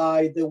agency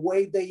by the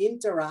way they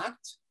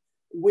interact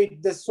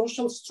with the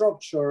social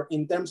structure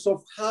in terms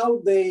of how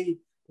they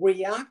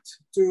react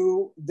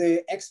to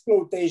the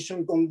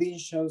exploitation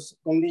conditions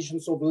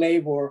of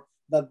labor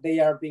that they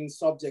are being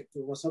subject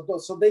to.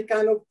 So they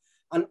kind of,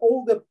 and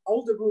all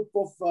the group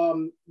of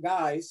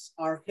guys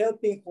are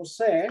helping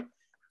Jose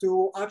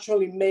to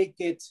actually make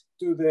it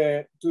to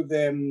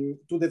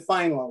the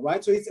final,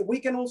 right? So we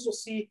can also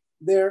see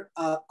there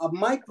a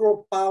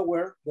micro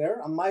power there,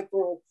 a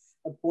micro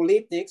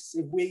politics,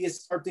 if we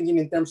start thinking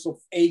in terms of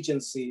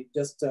agency.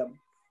 Just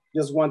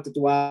wanted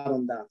to add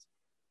on that.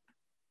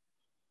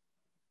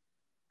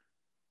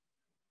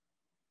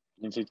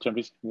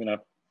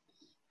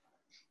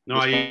 No,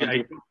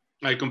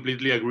 I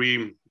completely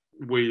agree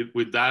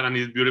with that, and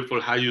it's beautiful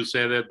how you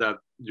said it, that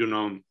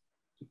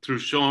through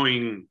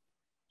showing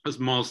a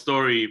small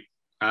story,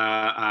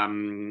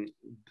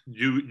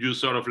 you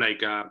sort of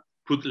like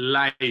put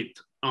light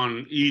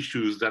on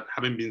issues that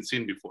haven't been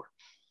seen before,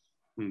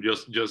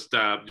 just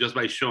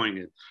by showing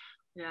it.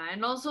 Yeah,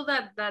 and also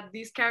that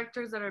these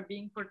characters that are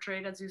being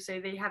portrayed, as you say,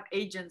 they have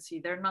agency.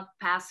 They're not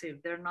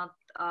passive. They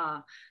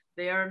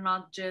are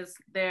not just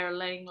there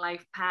letting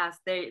life pass.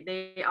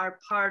 They are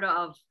part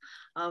of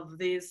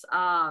this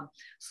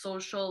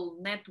social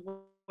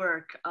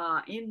network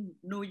in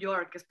New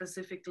York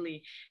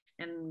specifically.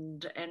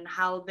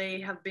 how they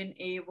have been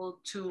able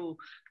to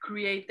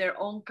create their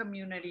own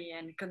community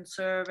and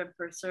conserve and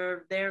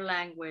preserve their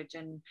language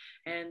and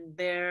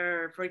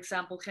their, for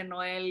example,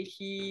 Genoel,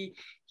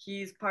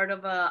 he's part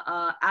of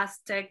a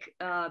Aztec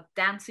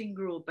dancing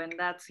group, and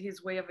that's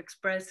his way of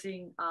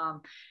expressing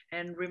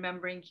and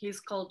remembering his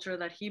culture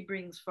that he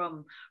brings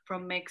from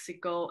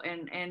Mexico,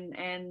 and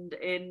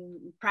in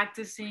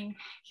practicing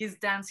his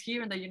dance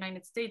here in the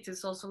United States.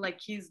 It's also like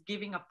he's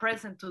giving a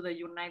present to the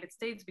United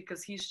States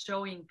because he's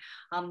showing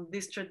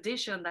this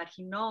tradition that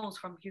he knows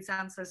from his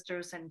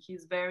ancestors, and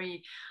he's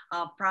very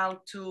proud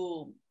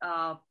to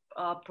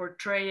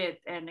portray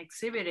it and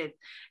exhibit it.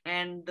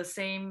 And the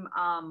same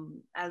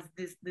as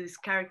these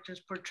characters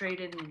portrayed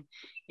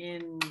in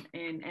El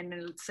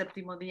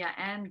Séptimo Día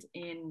and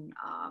in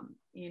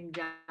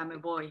Ya Me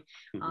Voy.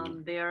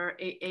 They are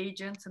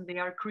agents, and they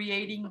are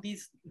creating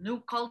this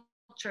new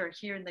culture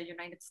here in the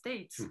United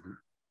States.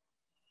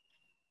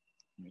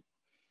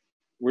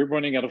 We're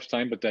running out of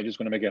time, but I just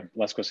want to make a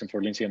last question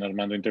for Linsdey and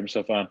Armando in terms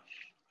of,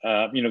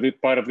 you know, the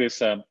part of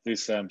this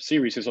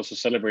series is also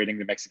celebrating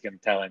the Mexican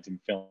talent in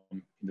film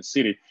in the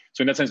city.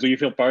 So in that sense, do you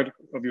feel part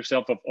of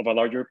yourself of a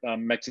larger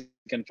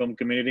Mexican film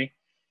community?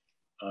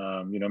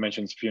 You know,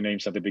 mentioned a few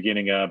names at the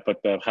beginning,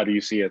 but how do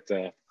you see it?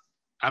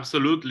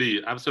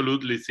 Absolutely,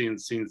 absolutely.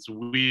 Since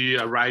we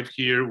arrived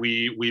here,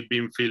 we've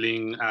been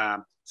feeling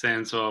a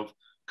sense of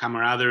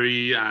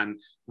camaraderie, and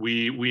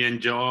we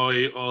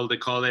enjoy all the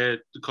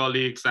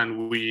colleagues,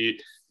 and we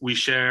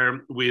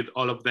share with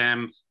all of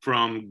them,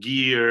 from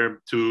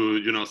gear to,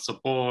 you know,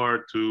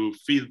 support to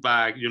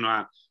feedback. You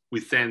know,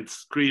 we send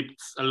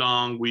scripts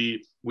along,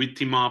 we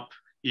team up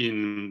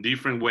in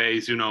different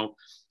ways, you know,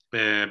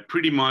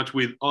 pretty much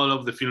with all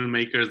of the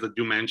filmmakers that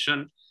you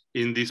mentioned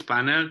in this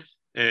panel.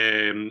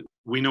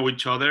 We know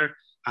each other.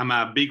 I'm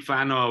a big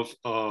fan of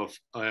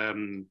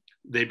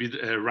David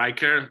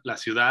Riker, La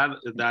Ciudad.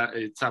 That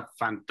it's a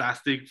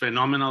fantastic,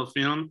 phenomenal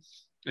film.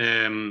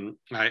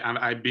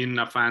 I've been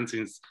a fan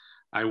since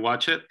I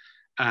watched it.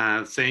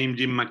 Same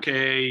Jim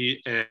McKay,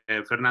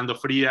 Fernando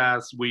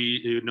Frias,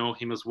 we know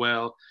him as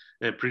well,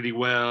 pretty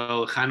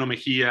well. Jano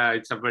Mejia,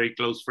 it's a very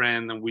close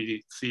friend, and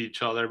we see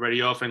each other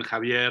very often.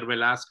 Javier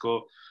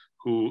Velasco,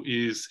 who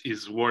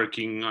is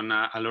working on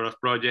a lot of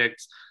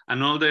projects,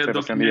 and all the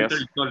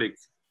documentary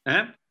colleagues.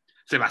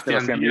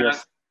 Sebastián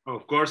Díaz.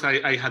 Of course,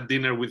 I had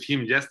dinner with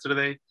him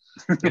yesterday.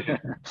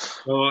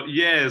 So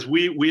yes,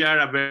 we are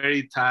a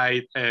very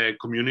tight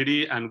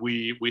community, and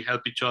we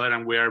help each other,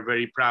 and we are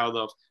very proud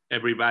of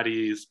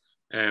everybody's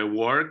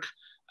work.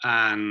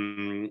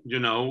 And you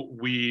know,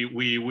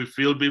 we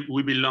feel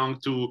we belong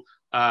to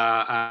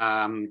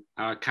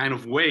a kind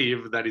of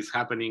wave that is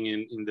happening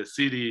in the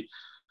city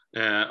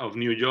of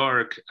New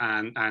York,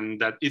 and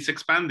that is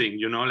expanding.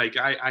 You know, like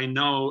I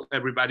know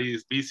everybody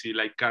is busy,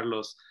 like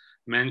Carlos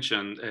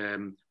mentioned.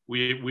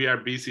 We are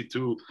busy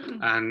too,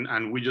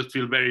 and we just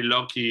feel very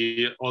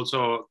lucky.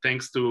 Also,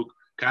 thanks to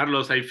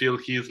Carlos, I feel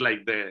he's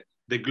like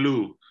the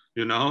glue,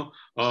 you know,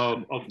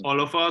 of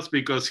all of us,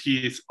 because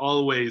he's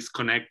always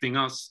connecting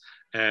us.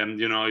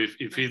 You know,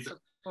 if he's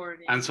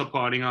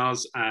supporting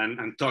us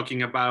and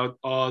talking about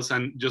us,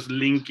 and just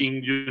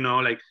linking, you know,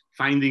 like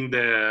finding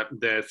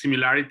the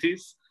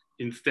similarities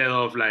instead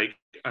of like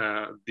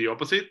the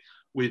opposite,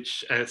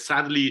 which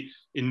sadly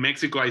in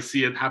Mexico I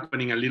see it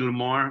happening a little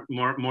more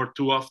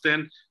too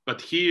often.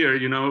 But here,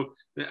 you know,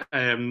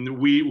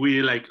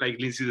 we like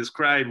Linsdey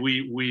described,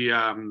 we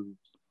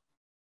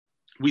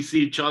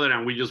see each other,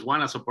 and we just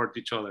want to support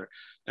each other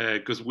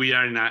because we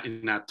are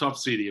in a tough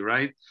city,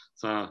 right?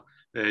 So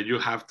you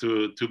have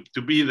to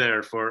be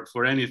there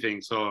for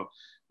anything. So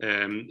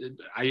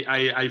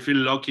I feel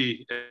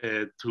lucky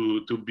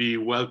to be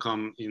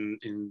welcome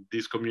in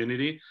this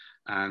community,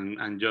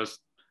 and just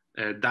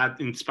that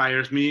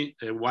inspires me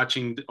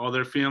watching the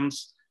other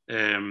films,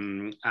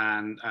 and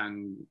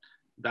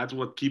that's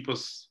what keeps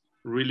us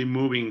really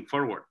moving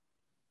forward.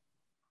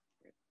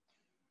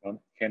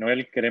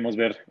 Genoel, queremos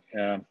ver,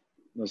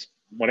 nos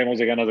moremos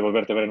de ganas de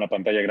volverte a ver en la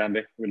pantalla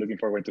grande. We're looking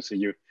forward to see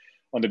you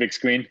on the big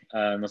screen.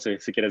 No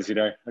sé si quieres decir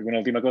alguna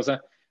última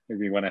cosa.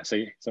 Maybe you want to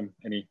say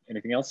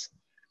anything else?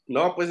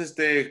 No, pues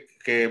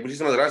que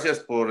muchísimas gracias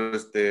por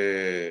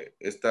de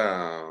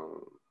estar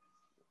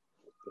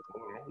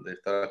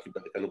aquí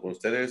platicando con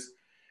ustedes.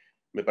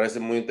 Me parece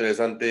muy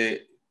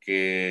interesante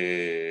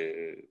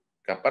que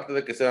aparte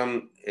de que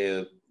sean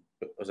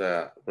o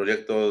sea,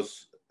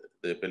 proyectos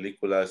de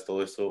películas,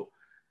 todo eso,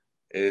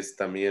 es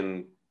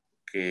también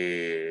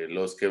que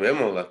los que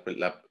vemos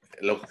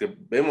lo que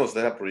vemos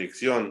de la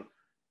proyección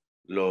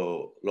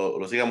lo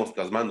sigamos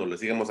plasmando, lo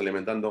sigamos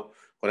alimentando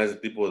con ese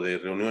tipo de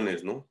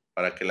reuniones, ¿no?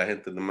 Para que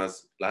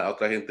la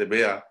otra gente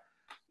vea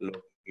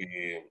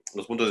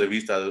los puntos de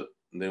vista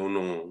de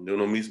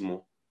uno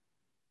mismo.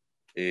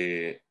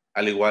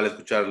 Al igual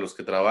escuchar los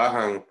que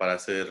trabajan para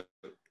hacer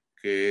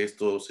que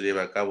esto se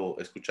lleve a cabo,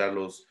 escuchar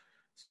las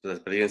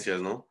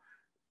experiencias, ¿no?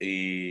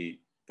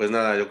 Y pues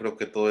nada, yo creo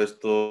que todo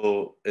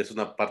esto es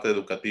una parte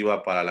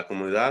educativa para la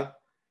comunidad,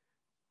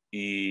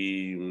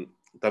 y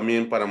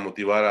también para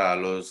motivar a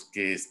los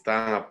que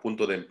están a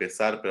punto de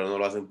empezar, pero no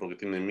lo hacen porque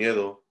tienen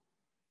miedo.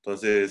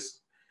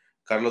 Entonces,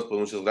 Carlos, pues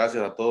muchas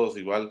gracias a todos,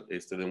 igual,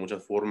 de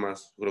muchas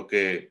formas. Creo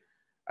que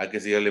hay que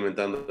seguir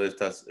alimentando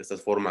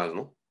estas formas,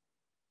 ¿no?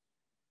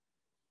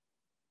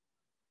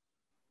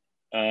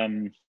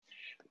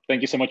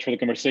 Thank you so much for the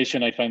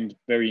conversation. I find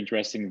very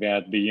interesting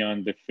that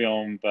beyond the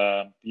film,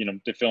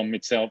 the film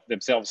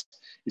themselves,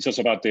 it's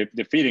also about the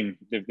feeding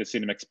the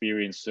cinema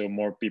experience, so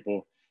more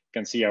people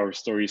can see our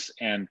stories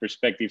and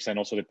perspectives, and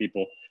also the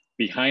people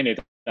behind it.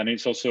 And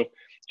it's also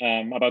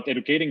about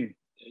educating.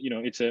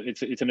 It's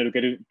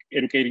an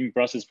educating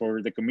process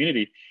for the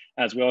community,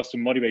 as well as to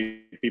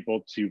motivate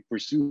people to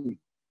pursue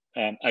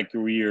a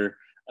career,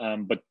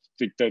 but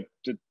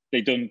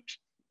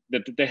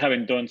they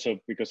haven't done so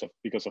because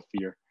of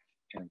fear.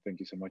 And thank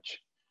you so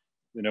much.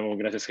 De nuevo,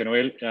 gracias,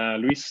 Genoel.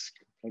 Luis,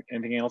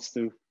 anything else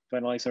to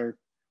finalize our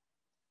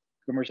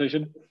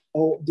conversation?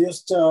 Oh,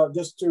 just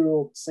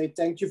to say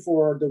thank you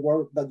for the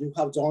work that you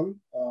have done,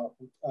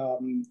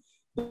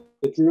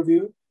 the two of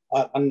you,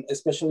 and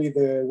especially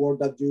the work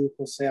that you,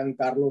 Jose and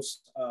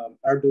Carlos,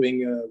 are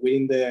doing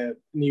within the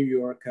New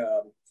York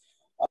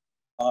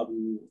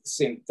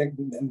scene.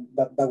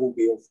 That will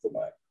be all for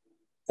my.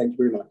 Thank you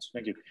very much.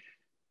 Thank you.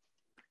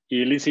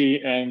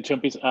 Linsdey and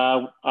Chumpis,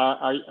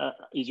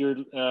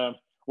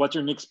 what's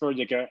your next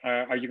project?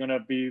 Are you gonna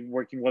be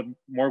working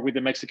more with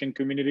the Mexican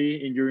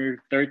community in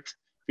your third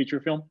feature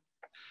film?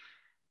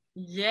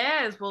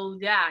 Yes, well,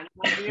 yeah,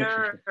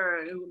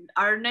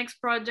 our next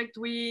project,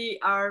 we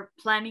are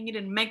planning it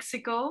in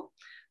Mexico.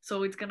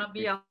 So it's gonna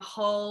be a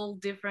whole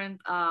different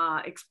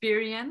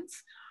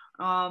experience.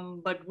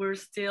 But we're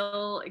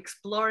still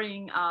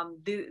exploring.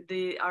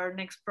 Our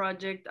next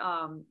project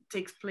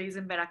takes place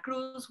in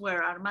Veracruz,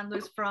 where Armando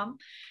is from,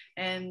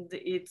 and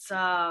it's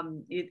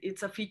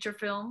a feature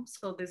film.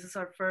 So this is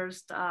our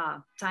first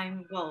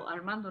time. Well,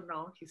 Armando,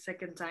 no, his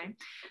second time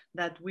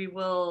that we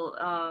will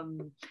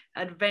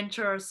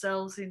adventure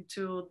ourselves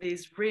into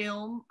this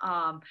realm,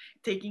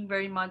 taking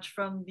very much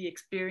from the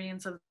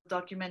experience of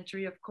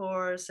documentary, of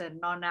course,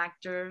 and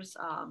non-actors.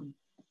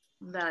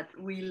 That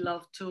we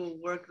love to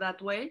work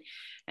that way,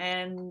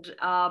 and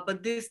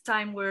but this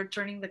time we're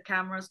turning the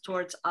cameras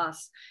towards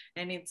us,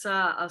 and it's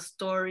a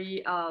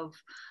story of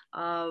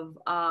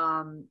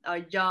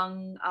a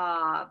young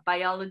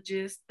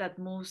biologist that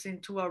moves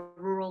into a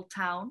rural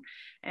town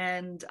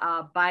and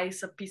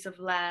buys a piece of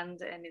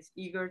land and is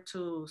eager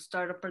to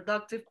start a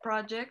productive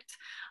project,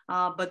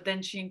 but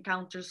then she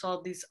encounters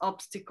all these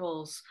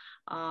obstacles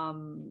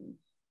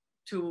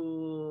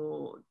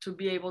to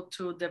be able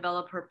to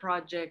develop her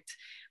project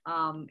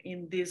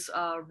in this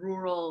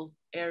rural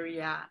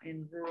area,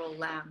 in rural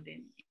land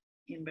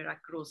in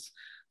Veracruz.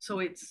 So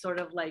it's sort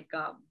of like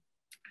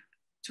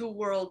two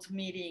worlds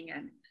meeting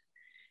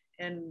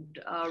and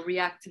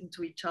reacting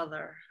to each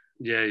other.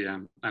 Yeah.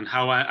 And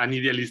how an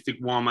idealistic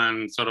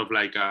woman sort of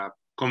like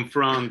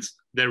confronts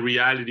the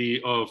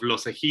reality of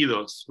Los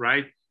Ejidos,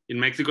 right? In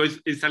Mexico,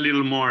 it's a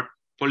little more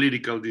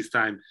political this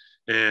time.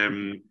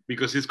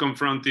 Because he's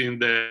confronting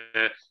the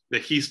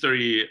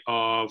history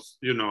of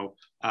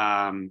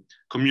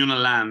communal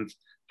land,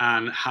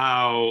 and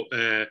how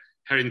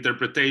her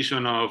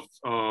interpretation of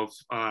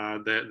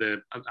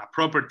the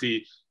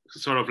property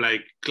sort of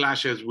like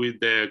clashes with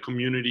the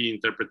community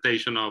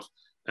interpretation of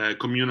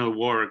communal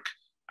work.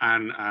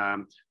 And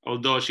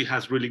although she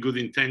has really good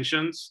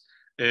intentions,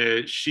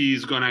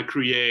 she's gonna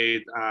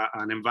create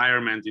an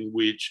environment in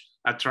which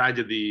a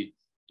tragedy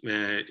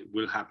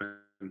will happen.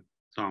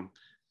 So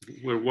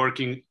we're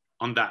working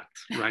on that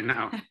right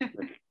now.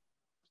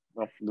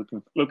 Well,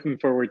 looking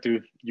forward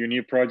to your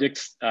new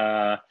projects.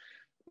 Want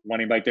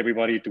to invite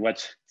everybody to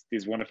watch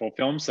these wonderful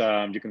films.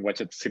 You can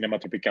watch at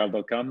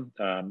cinematropical.com.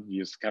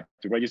 You just have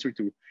to register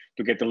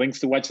to get the links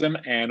to watch them.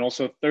 And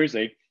also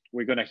Thursday,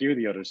 we're going to hear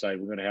the other side.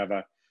 We're going to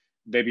have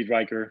David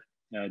Riker,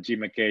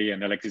 Jim McKay,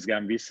 and Alexis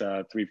Gambis,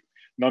 three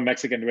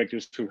non-Mexican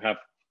directors who have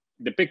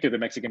depicted the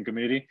Mexican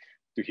community,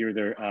 to hear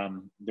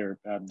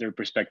their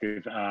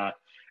perspective.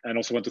 And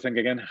also want to thank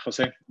again,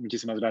 Jose.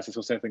 Muchísimas gracias,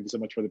 Jose. Thank you so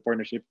much for the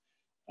partnership.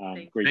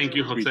 Thank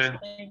you, Jose.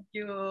 Thank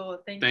you.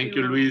 Thank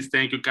you, Luis.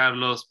 Thank you,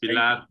 Carlos,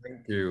 Pilar.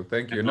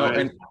 Thank you. No,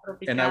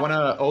 and I want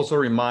to also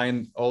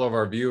remind all of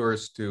our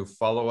viewers to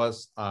follow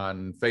us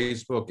on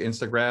Facebook,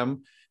 Instagram.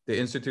 The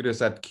institute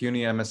is at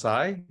CUNY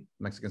MSI,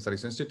 Mexican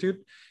Studies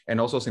Institute, and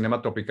also Cinema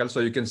Tropical.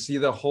 So you can see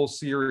the whole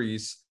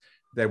series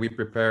that we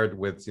prepared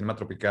with Cinema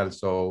Tropical.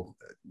 So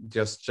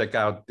just check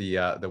out the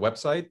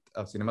website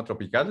of Cinema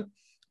Tropical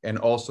and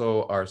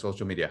also our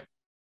social media.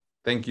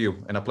 Thank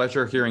you, and a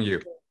pleasure hearing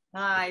you.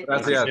 Hi.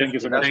 Gracias. Thank you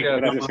so much.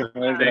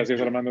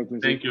 Gracias, Armando.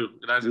 Thank you.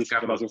 Gracias,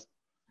 Carlos.